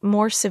indicate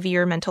more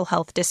severe mental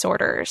health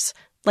disorders,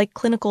 like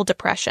clinical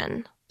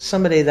depression.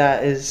 Somebody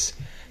that is,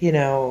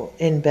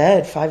 in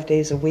bed 5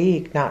 days a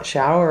week, not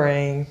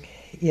showering,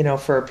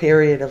 for a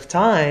period of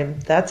time,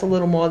 that's a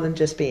little more than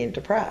just being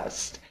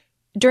depressed.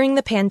 During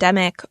the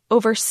pandemic,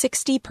 over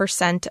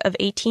 60% of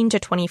 18 to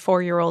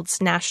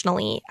 24-year-olds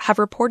nationally have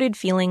reported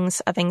feelings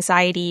of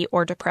anxiety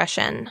or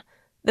depression.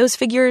 Those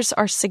figures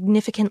are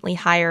significantly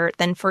higher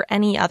than for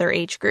any other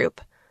age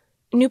group.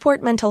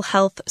 Newport Mental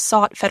Health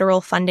sought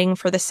federal funding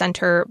for the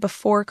center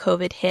before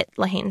COVID hit,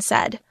 Lehane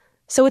said.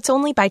 So it's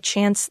only by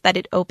chance that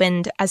it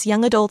opened as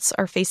young adults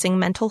are facing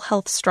mental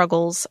health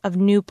struggles of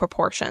new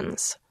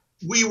proportions.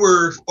 We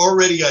were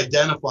already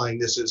identifying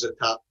this as a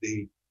top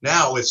need.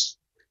 Now it's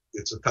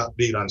a top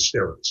need on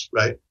steroids,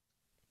 right?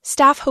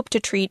 Staff hope to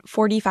treat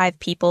 45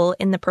 people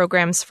in the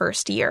program's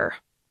first year.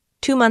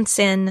 2 months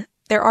in,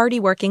 they're already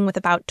working with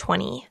about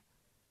 20.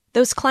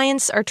 Those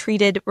clients are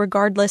treated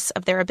regardless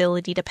of their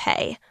ability to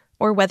pay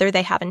or whether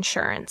they have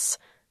insurance.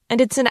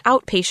 And it's an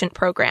outpatient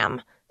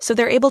program, so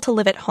they're able to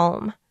live at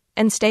home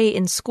and stay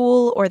in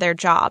school or their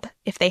job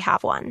if they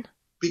have one.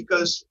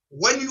 Because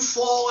when you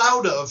fall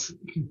out of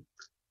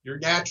your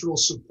natural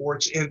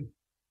supports and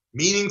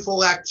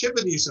meaningful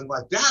activities in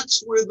life,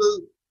 that's where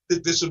the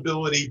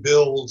disability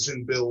builds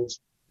and builds.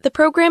 The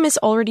program is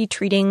already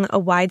treating a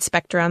wide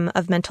spectrum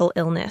of mental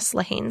illness,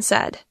 Lehane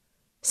said.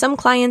 Some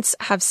clients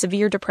have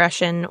severe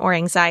depression or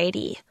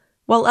anxiety,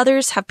 while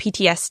others have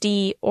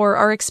PTSD or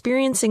are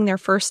experiencing their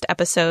first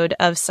episode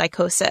of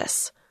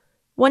psychosis.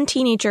 One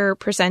teenager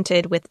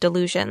presented with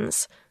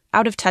delusions,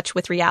 out of touch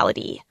with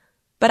reality.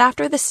 But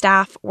after the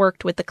staff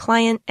worked with the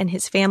client and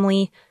his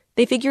family,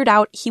 they figured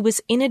out he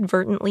was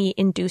inadvertently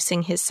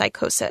inducing his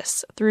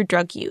psychosis through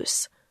drug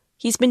use.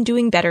 He's been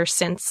doing better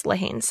since,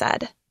 Lehane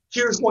said.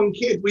 Here's one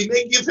kid. We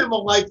may give him a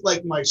life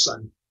like my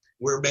son,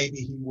 where maybe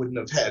he wouldn't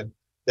have had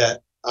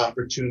that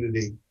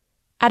opportunity.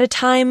 At a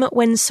time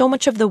when so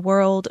much of the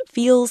world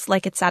feels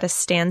like it's at a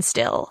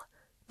standstill,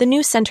 the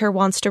new center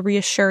wants to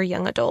reassure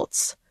young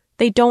adults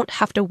they don't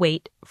have to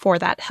wait for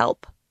that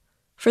help.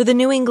 For the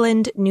New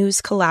England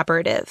News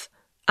Collaborative,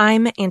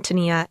 I'm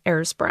Antonia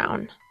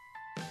Ayers-Brown.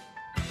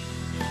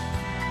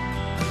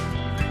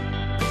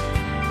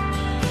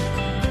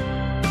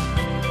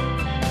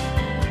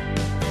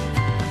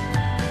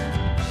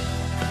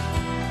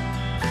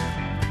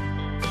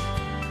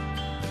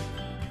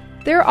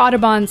 There are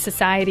Audubon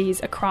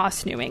societies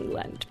across New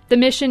England. The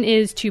mission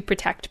is to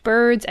protect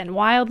birds and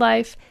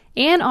wildlife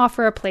and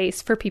offer a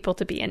place for people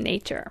to be in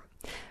nature.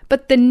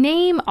 But the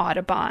name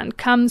Audubon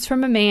comes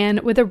from a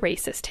man with a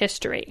racist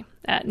history,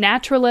 a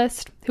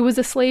naturalist who was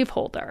a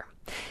slaveholder.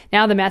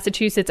 Now the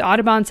Massachusetts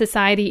Audubon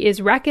Society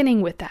is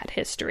reckoning with that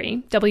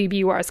history.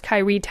 WBUR's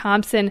Kyrie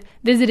Thompson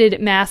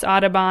visited Mass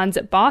Audubon's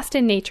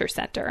Boston Nature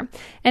Center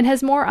and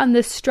has more on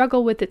the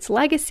struggle with its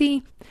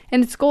legacy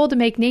and its goal to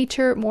make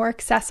nature more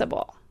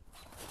accessible.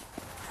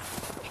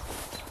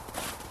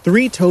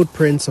 3 toed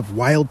prints of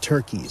wild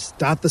turkeys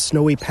dot the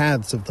snowy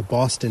paths of the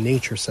Boston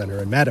Nature Center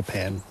in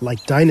Mattapan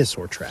like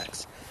dinosaur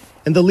tracks,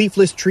 and the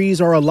leafless trees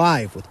are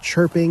alive with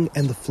chirping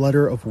and the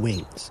flutter of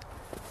wings.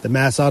 The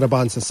Mass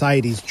Audubon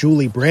Society's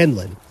Julie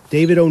Brandlin,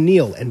 David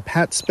O'Neill, and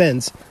Pat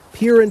Spence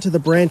peer into the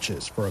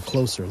branches for a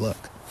closer look.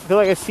 I feel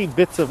like I see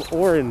bits of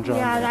orange on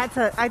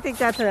there. I think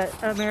that's an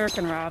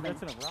American robin.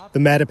 The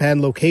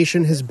Mattapan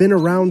location has been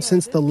around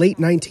since the late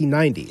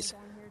 1990s,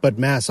 but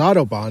Mass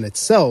Audubon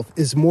itself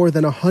is more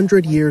than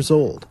 100 years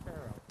old.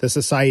 The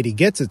society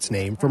gets its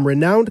name from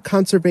renowned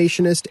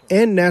conservationist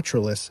and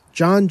naturalist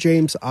John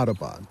James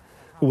Audubon,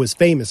 who was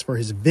famous for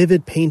his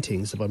vivid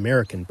paintings of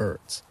American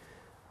birds.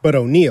 But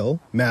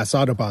O'Neill, Mass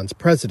Audubon's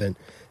president,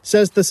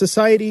 says the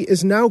society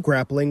is now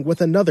grappling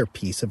with another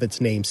piece of its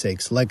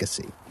namesake's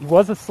legacy. He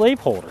was a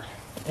slaveholder,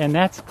 and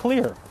that's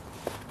clear.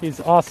 He's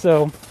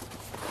also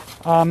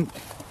a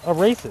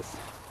racist.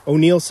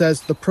 O'Neill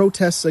says the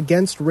protests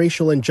against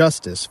racial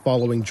injustice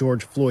following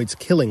George Floyd's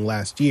killing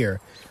last year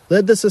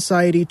led the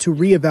society to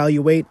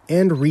reevaluate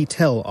and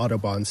retell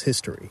Audubon's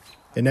history.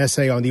 An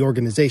essay on the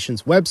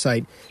organization's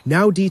website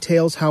now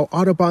details how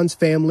Audubon's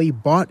family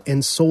bought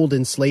and sold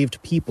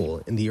enslaved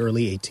people in the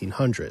early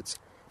 1800s,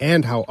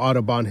 and how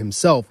Audubon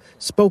himself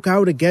spoke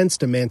out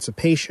against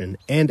emancipation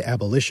and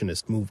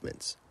abolitionist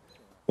movements.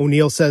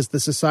 O'Neill says the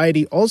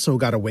society also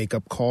got a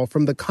wake-up call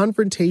from the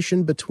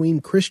confrontation between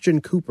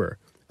Christian Cooper,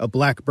 a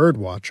black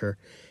birdwatcher,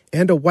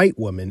 and a white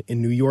woman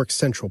in New York's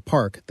Central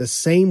Park the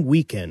same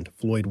weekend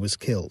Floyd was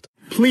killed.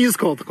 Please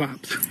call the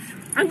cops.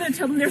 I'm going to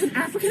tell them there's an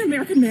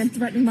African-American man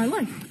threatening my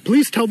life.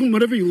 Please tell them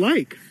whatever you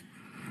like.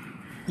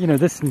 You know,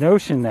 this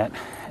notion that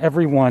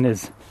everyone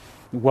is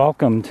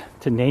welcomed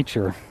to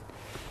nature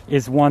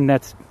is one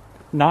that's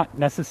not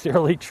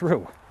necessarily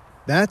true.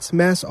 That's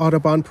Mass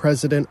Audubon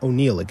President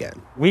O'Neill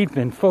again. We've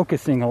been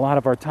focusing a lot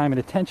of our time and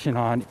attention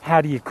on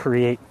how do you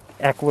create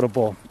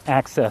equitable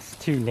access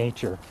to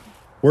nature.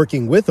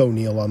 Working with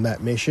O'Neill on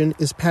that mission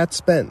is Pat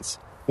Spence,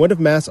 one of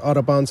Mass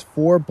Audubon's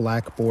 4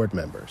 black board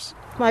members.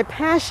 My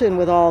passion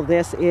with all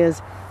this is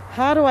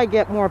how do I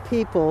get more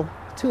people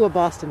to a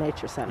Boston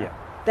Nature Center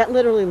that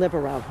literally live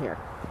around here?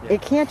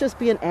 It can't just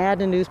be an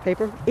ad in a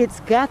newspaper. It's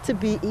got to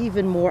be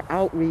even more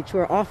outreach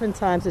where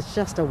oftentimes it's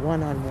just a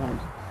one-on-one.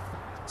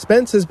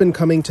 Spence has been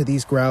coming to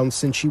these grounds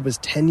since she was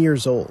 10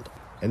 years old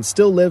and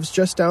still lives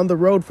just down the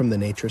road from the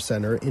Nature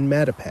Center in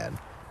Mattapan,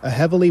 a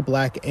heavily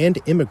black and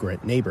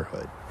immigrant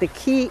neighborhood. The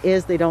key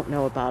is they don't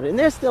know about it. And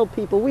there's still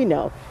people we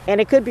know, and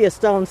it could be a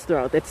stone's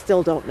throw that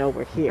still don't know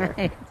we're here.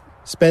 Right.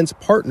 Spence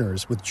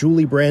partners with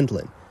Julie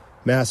Brandlin,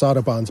 Mass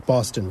Audubon's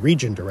Boston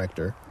region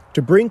director,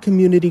 to bring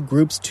community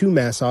groups to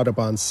Mass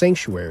Audubon's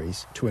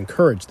sanctuaries to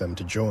encourage them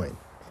to join.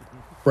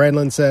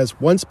 Brandlin says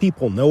once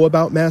people know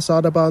about Mass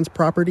Audubon's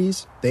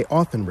properties, they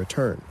often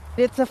return.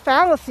 It's a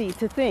fallacy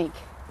to think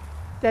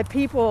that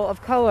people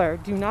of color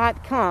do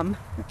not come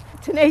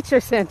to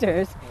nature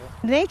centers.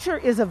 Nature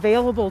is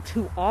available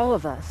to all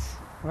of us,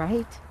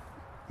 right?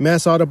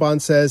 Mass Audubon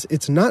says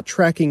it's not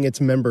tracking its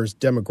members'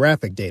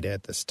 demographic data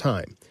at this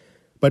time.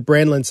 But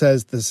Brandlin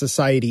says the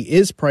society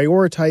is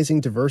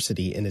prioritizing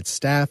diversity in its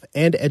staff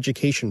and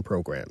education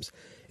programs,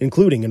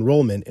 including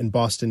enrollment in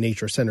Boston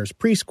Nature Center's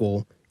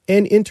preschool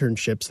and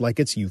internships like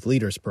its Youth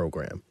Leaders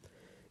program.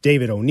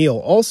 David O'Neill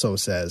also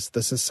says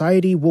the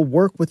society will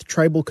work with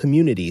tribal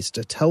communities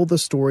to tell the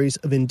stories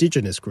of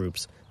indigenous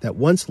groups that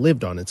once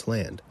lived on its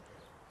land.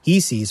 He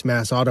sees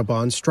Mass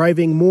Audubon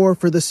striving more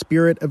for the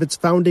spirit of its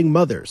founding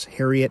mothers,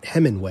 Harriet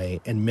Hemingway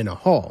and Minna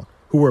Hall,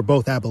 who were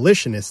both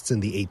abolitionists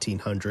in the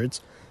 1800s,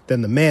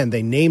 than the man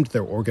they named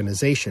their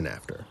organization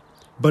after.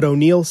 But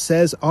O'Neill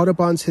says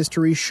Audubon's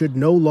history should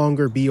no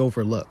longer be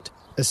overlooked,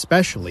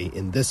 especially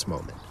in this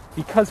moment.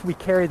 Because we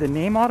carry the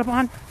name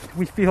Audubon,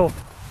 we feel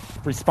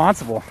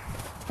responsible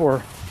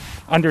for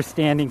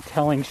understanding,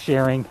 telling,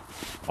 sharing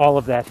all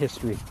of that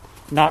history,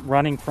 not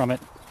running from it,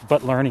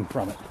 but learning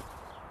from it.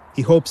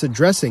 He hopes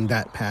addressing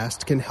that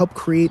past can help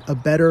create a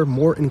better,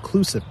 more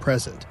inclusive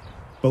present,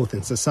 both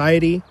in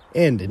society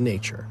and in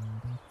nature.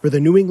 For the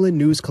New England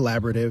News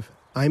Collaborative,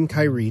 I'm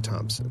Kyrie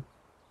Thompson.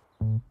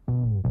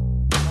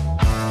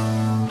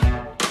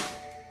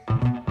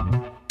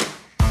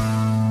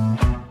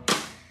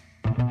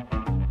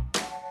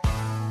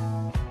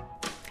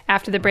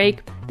 After the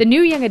break, the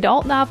new young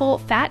adult novel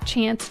Fat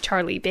Chance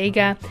Charlie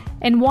Vega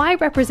and why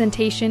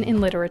representation in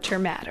literature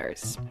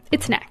matters.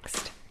 It's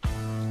next.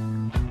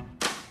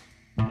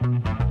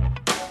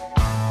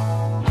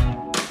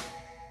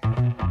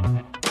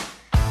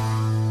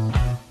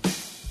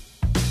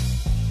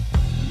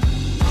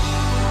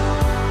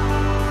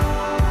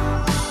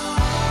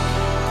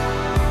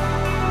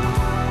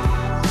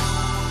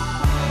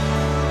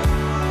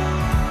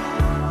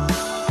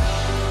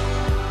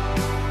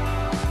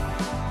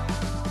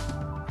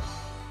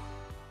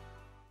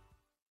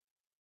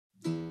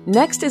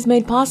 Next is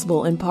made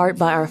possible in part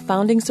by our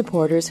founding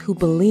supporters who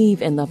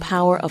believe in the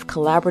power of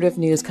collaborative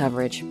news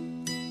coverage,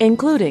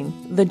 including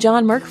the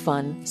John Merck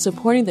Fund,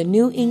 supporting the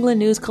New England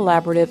News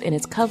Collaborative in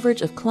its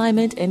coverage of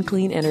climate and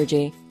clean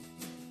energy.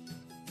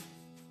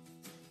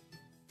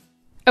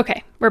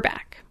 Okay, we're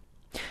back.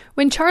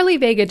 When Charlie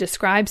Vega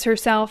describes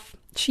herself,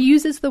 she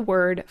uses the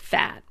word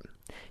fat.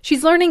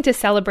 She's learning to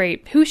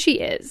celebrate who she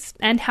is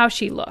and how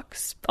she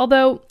looks,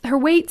 although her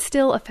weight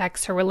still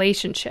affects her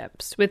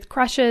relationships with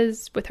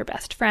crushes, with her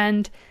best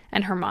friend,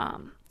 and her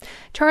mom.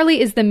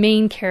 Charlie is the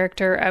main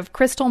character of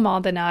Crystal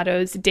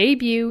Maldonado's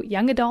debut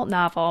young adult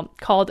novel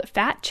called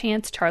Fat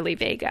Chance Charlie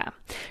Vega.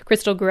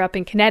 Crystal grew up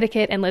in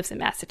Connecticut and lives in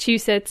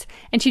Massachusetts,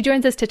 and she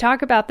joins us to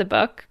talk about the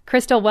book.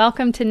 Crystal,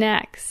 welcome to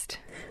Next.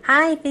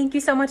 Hi, thank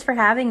you so much for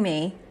having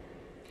me.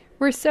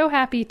 We're so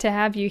happy to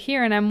have you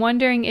here, and I'm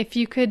wondering if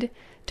you could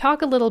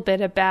talk a little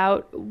bit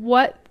about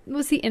what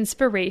was the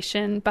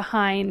inspiration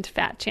behind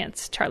Fat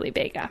Chance Charlie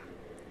Vega.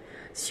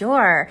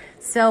 Sure.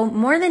 So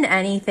more than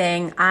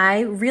anything, I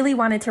really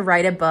wanted to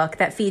write a book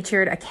that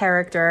featured a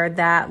character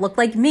that looked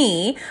like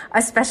me,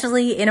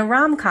 especially in a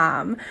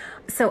rom-com.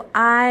 So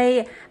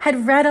I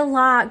had read a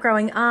lot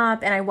growing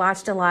up, and I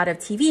watched a lot of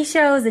TV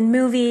shows and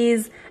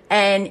movies.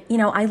 And,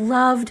 I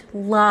loved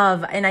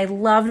love, and I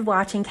loved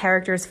watching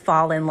characters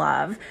fall in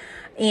love.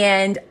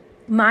 And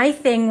my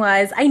thing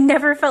was, I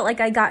never felt like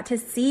I got to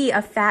see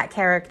a fat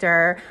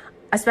character,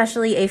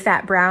 especially a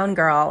fat brown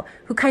girl,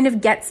 who kind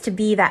of gets to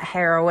be that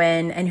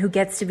heroine and who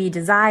gets to be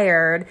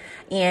desired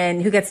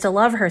and who gets to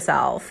love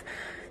herself.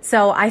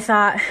 So I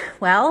thought,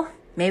 well,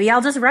 maybe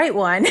I'll just write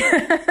one.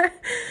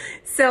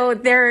 So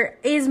there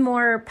is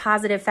more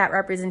positive fat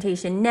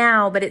representation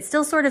now, but it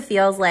still sort of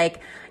feels like,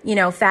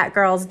 fat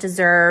girls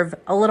deserve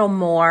a little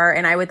more,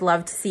 and I would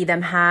love to see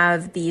them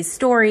have these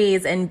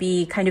stories and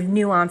be kind of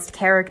nuanced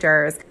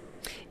characters.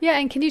 Yeah,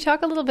 and can you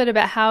talk a little bit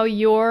about how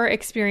your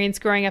experience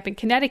growing up in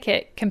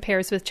Connecticut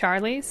compares with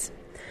Charlie's?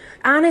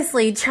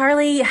 Honestly,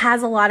 Charlie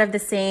has a lot of the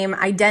same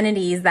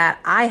identities that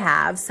I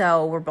have.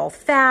 So we're both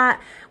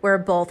fat, we're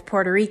both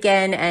Puerto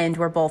Rican, and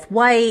we're both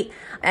white,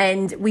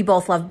 and we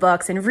both love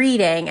books and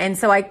reading. And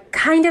so I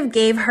kind of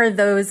gave her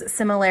those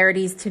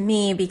similarities to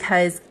me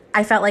because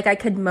I felt like I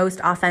could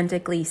most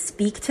authentically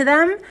speak to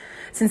them,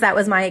 since that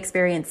was my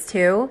experience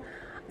too.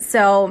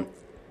 So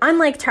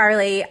unlike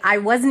Charlie, I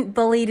wasn't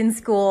bullied in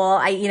school.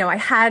 I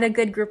had a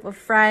good group of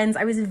friends.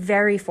 I was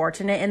very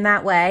fortunate in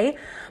that way,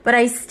 but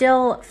I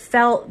still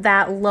felt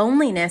that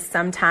loneliness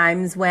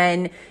sometimes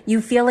when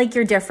you feel like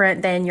you're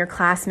different than your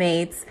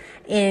classmates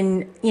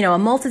in, a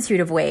multitude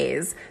of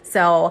ways.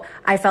 So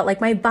I felt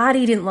like my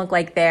body didn't look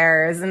like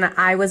theirs, and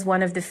I was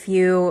one of the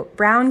few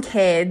brown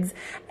kids,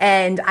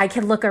 and I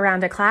could look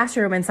around a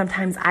classroom and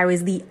sometimes I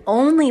was the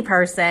only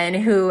person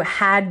who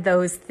had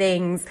those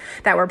things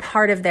that were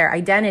part of their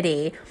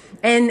identity.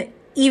 And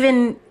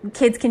even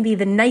kids can be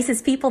the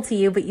nicest people to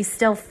you, but you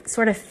still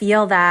sort of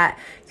feel that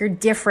you're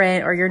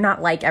different or you're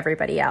not like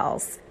everybody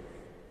else.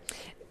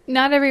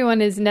 Not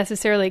everyone is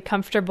necessarily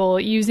comfortable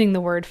using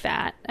the word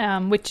fat,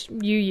 which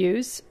you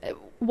use.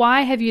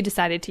 Why have you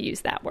decided to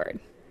use that word?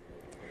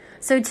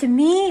 So to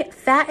me,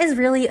 fat is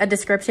really a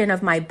description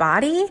of my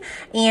body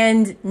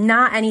and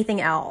not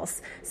anything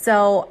else.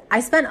 So I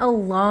spent a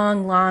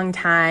long, long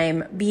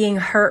time being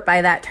hurt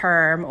by that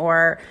term,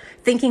 or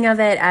thinking of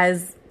it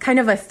as kind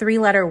of a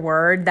 3-letter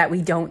word that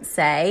we don't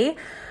say.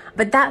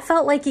 But that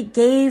felt like it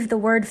gave the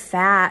word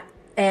fat,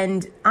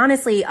 and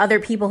honestly, other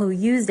people who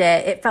used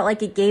it, it felt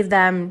like it gave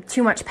them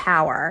too much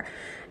power.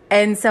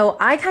 And so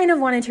I kind of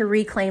wanted to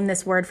reclaim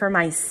this word for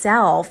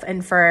myself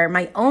and for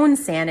my own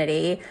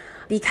sanity,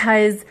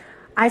 because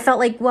I felt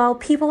like, well,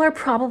 people are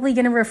probably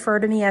going to refer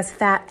to me as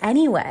fat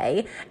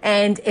anyway.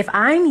 And if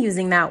I'm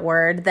using that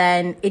word,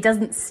 then it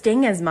doesn't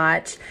sting as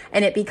much,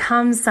 and it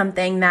becomes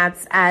something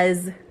that's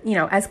as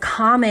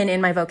common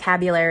in my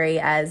vocabulary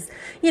as,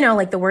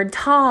 like the word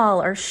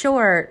tall or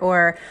short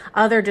or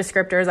other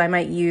descriptors I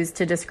might use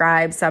to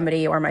describe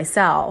somebody or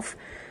myself.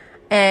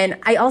 And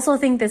I also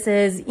think this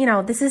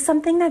is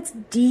something that's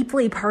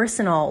deeply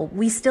personal.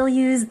 We still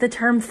use the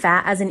term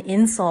fat as an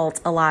insult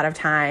a lot of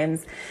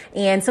times.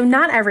 And so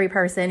not every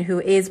person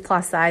who is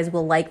plus size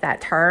will like that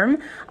term.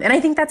 And I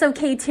think that's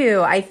okay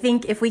too. I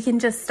think if we can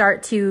just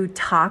start to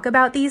talk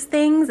about these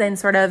things and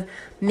sort of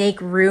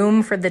make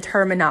room for the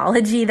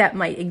terminology that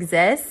might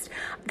exist,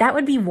 that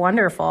would be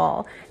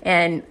wonderful.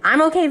 And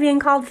I'm okay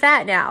being called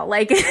fat now.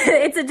 Like,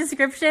 it's a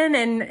description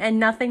and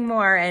nothing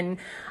more. And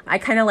I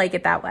kind of like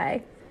it that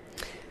way.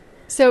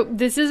 So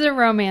this is a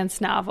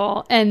romance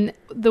novel, and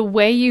the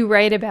way you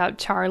write about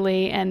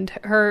Charlie and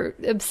her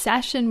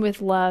obsession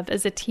with love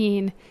as a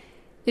teen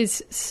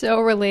is so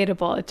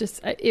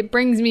relatable. It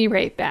brings me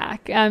right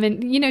back.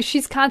 And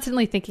she's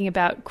constantly thinking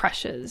about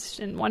crushes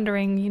and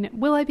wondering,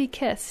 will I be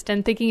kissed?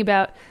 And thinking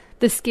about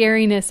the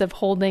scariness of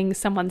holding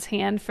someone's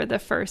hand for the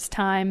first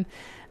time.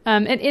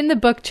 And in the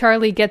book,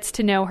 Charlie gets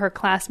to know her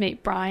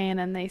classmate Brian,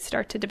 and they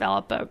start to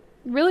develop a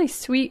really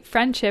sweet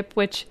friendship,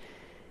 which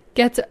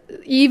gets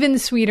even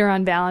sweeter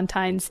on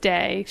Valentine's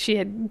Day. She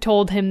had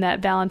told him that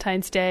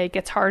Valentine's Day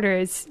gets harder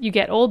as you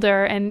get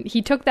older, and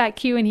he took that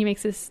cue and he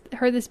makes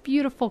her this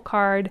beautiful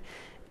card.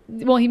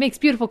 Well, he makes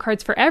beautiful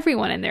cards for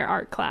everyone in their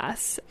art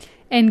class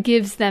and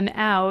gives them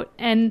out.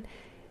 And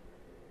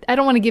I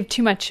don't want to give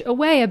too much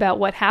away about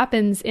what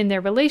happens in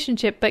their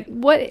relationship, but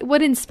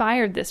what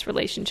inspired this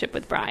relationship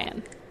with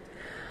Brian?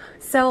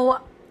 So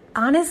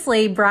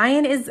honestly,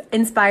 Brian is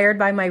inspired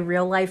by my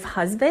real life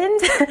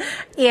husband.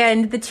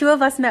 And the two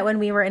of us met when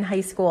we were in high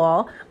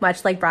school,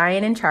 much like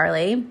Brian and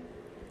Charlie.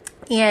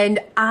 And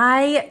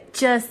I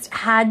just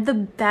had the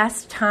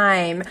best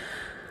time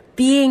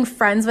being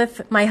friends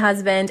with my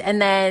husband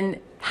and then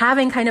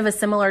having kind of a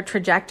similar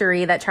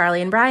trajectory that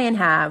Charlie and Brian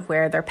have,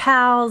 where they're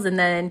pals and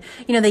then,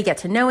 they get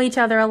to know each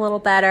other a little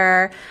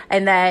better.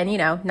 And then,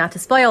 not to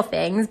spoil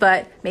things,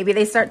 but maybe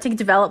they start to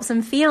develop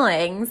some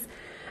feelings.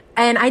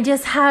 And I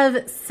just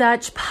have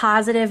such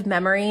positive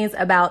memories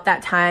about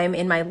that time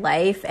in my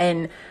life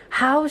and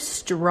how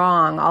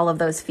strong all of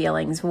those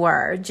feelings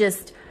were.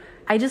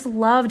 I just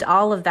loved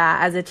all of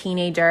that as a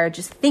teenager,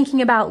 just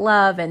thinking about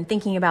love and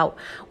thinking about,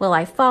 will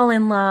I fall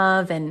in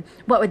love and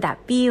what would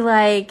that be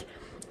like?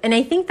 And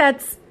I think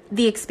that's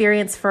the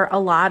experience for a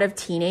lot of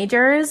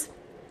teenagers.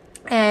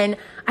 And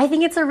I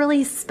think it's a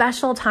really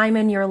special time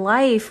in your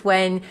life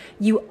when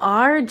you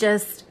are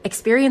just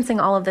experiencing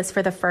all of this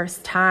for the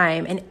first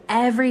time, and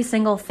every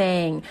single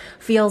thing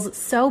feels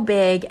so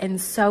big and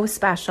so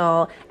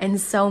special and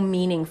so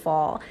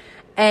meaningful.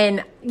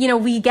 And,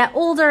 we get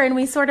older and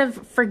we sort of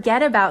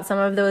forget about some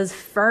of those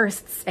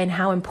firsts and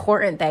how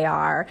important they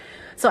are.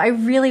 So I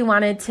really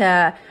wanted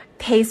to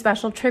pay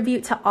special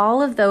tribute to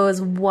all of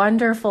those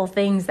wonderful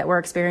things that we're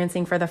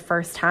experiencing for the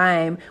first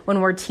time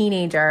when we're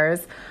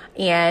teenagers,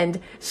 and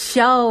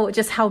show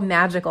just how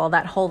magical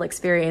that whole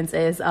experience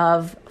is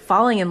of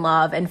falling in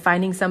love and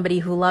finding somebody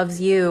who loves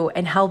you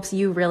and helps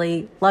you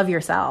really love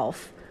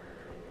yourself.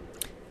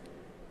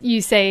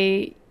 You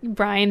say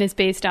Brian is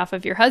based off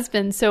of your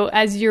husband. So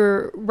as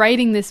you're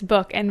writing this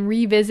book and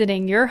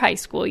revisiting your high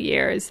school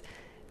years,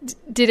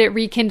 did it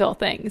rekindle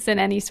things in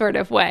any sort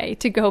of way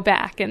to go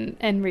back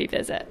and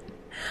revisit?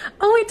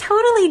 Oh, it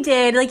totally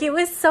did. It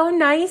was so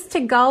nice to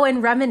go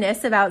and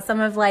reminisce about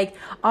some of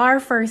our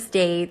first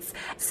dates.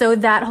 So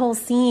that whole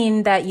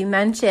scene that you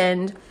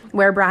mentioned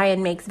where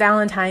Brian makes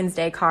Valentine's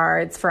Day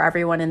cards for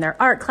everyone in their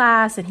art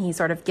class and he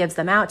sort of gives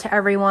them out to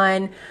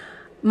everyone.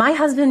 My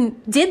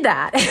husband did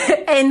that.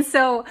 And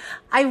so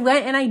I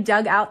went and I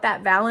dug out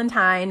that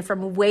Valentine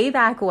from way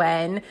back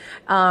when,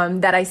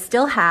 that I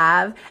still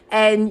have.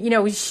 And,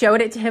 we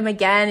showed it to him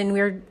again and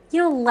we were,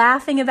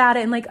 laughing about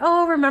it and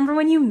oh, remember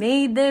when you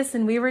made this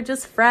and we were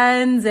just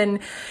friends. And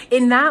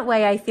in that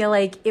way, I feel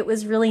like it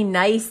was really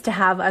nice to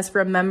have us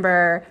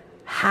remember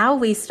how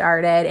we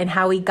started and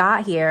how we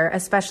got here,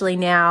 especially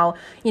now,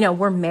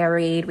 we're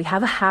married, we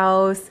have a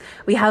house,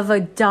 we have a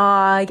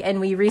dog, and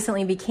we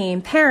recently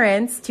became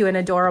parents to an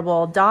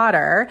adorable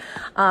daughter.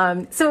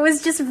 So it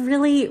was just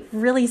really,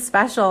 really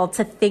special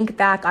to think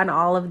back on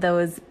all of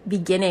those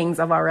beginnings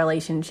of our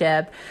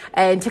relationship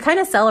and to kind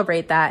of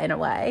celebrate that in a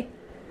way.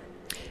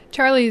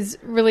 Charlie's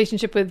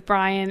relationship with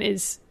Brian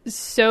is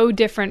so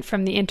different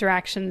from the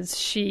interactions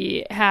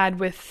she had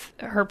with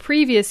her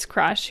previous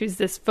crush, who's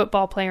this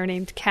football player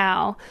named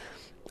Cal.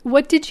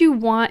 What did you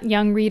want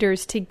young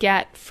readers to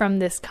get from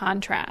this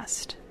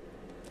contrast?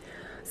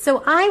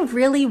 So I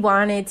really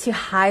wanted to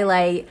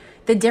highlight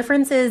the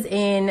differences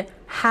in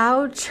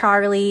how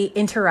Charlie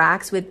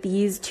interacts with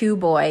these two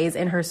boys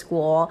in her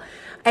school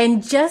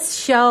and just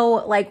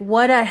show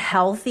what a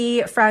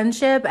healthy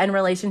friendship and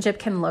relationship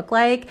can look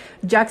like,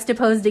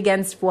 juxtaposed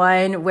against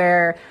one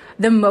where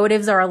the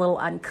motives are a little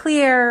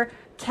unclear.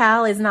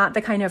 Cal is not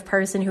the kind of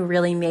person who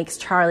really makes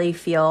Charlie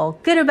feel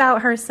good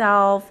about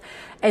herself.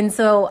 And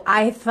so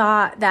I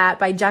thought that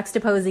by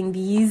juxtaposing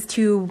these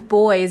two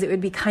boys, it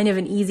would be kind of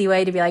an easy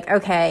way to be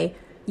okay,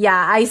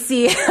 yeah, I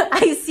see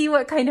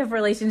what kind of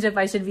relationship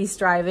I should be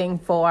striving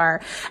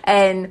for.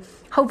 And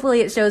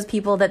hopefully it shows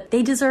people that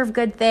they deserve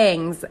good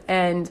things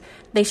and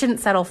they shouldn't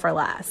settle for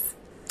less.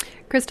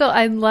 Crystal,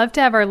 I'd love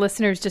to have our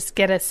listeners just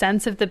get a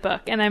sense of the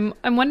book. And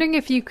I'm wondering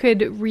if you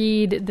could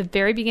read the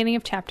very beginning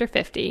of chapter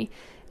 50.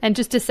 And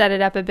just to set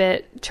it up a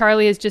bit,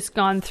 Charlie has just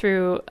gone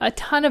through a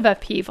ton of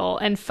upheaval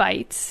and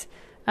fights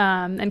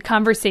and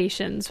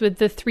conversations with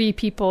the three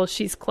people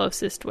she's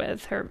closest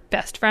with, her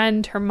best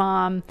friend, her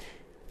mom,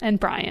 and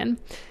Brian.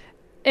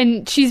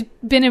 And she's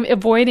been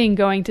avoiding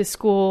going to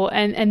school,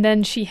 and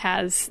then she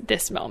has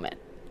this moment.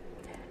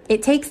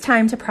 It takes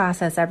time to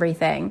process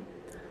everything,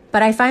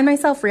 but I find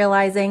myself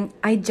realizing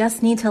I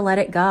just need to let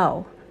it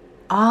go.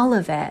 All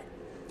of it.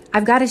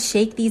 I've got to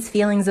shake these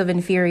feelings of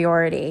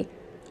inferiority.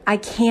 I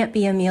can't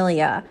be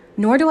Amelia,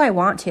 nor do I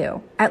want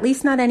to, at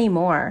least not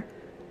anymore.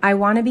 I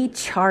want to be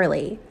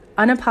Charlie,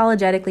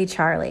 unapologetically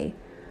Charlie.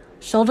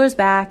 Shoulders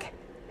back,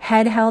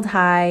 head held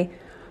high,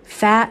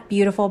 fat,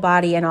 beautiful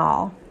body and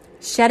all.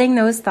 Shedding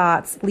those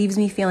thoughts leaves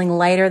me feeling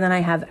lighter than I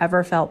have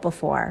ever felt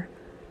before.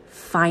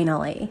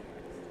 Finally.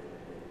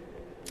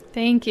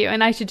 Thank you.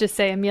 And I should just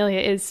say Amelia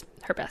is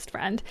her best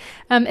friend.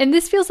 And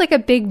this feels like a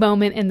big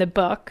moment in the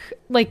book.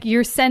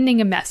 You're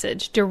sending a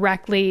message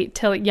directly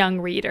to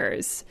young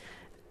readers.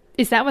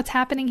 Is that what's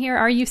happening here?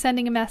 Are you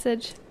sending a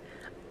message?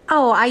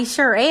 Oh, I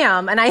sure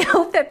am. And I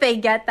hope that they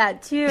get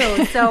that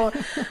too. So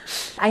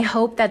I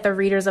hope that the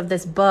readers of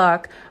this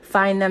book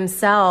find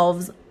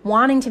themselves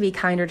wanting to be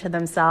kinder to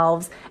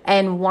themselves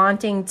and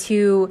wanting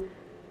to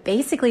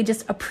basically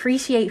just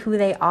appreciate who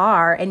they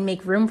are and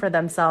make room for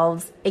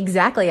themselves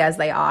exactly as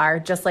they are,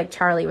 just like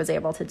Charlie was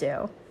able to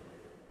do.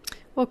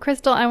 Well,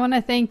 Crystal, I want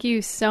to thank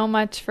you so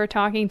much for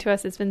talking to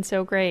us. It's been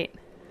so great.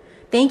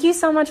 Thank you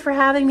so much for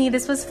having me.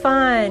 This was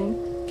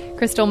fun.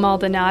 Crystal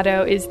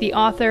Maldonado is the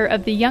author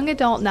of the young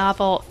adult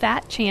novel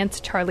Fat Chance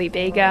Charlie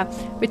Vega,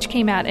 which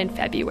came out in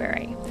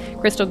February.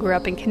 Crystal grew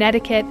up in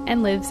Connecticut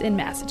and lives in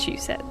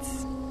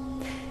Massachusetts.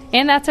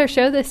 And that's our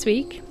show this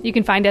week. You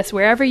can find us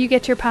wherever you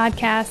get your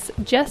podcasts.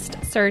 Just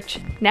search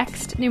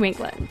Next New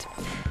England.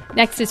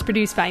 Next is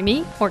produced by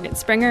me, Morgan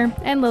Springer,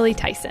 and Lily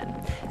Tyson.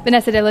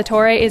 Vanessa De La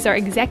Torre is our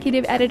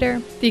executive editor.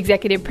 The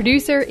executive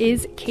producer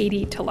is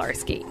Katie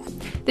Tolarski.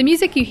 The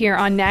music you hear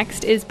on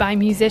Next is by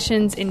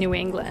musicians in New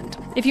England.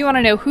 If you want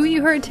to know who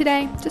you heard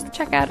today, just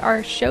check out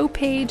our show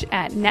page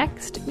at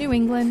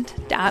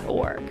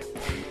nextnewengland.org.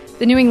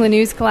 The New England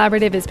News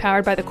Collaborative is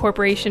powered by the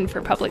Corporation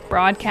for Public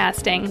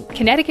Broadcasting,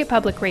 Connecticut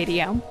Public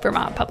Radio,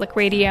 Vermont Public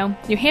Radio,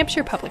 New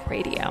Hampshire Public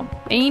Radio,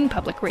 Maine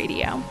Public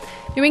Radio,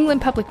 New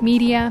England Public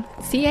Media,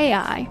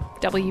 CAI,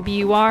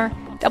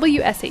 WBUR,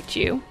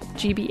 WSHU,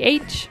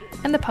 GBH,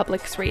 and the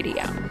Public's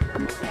Radio.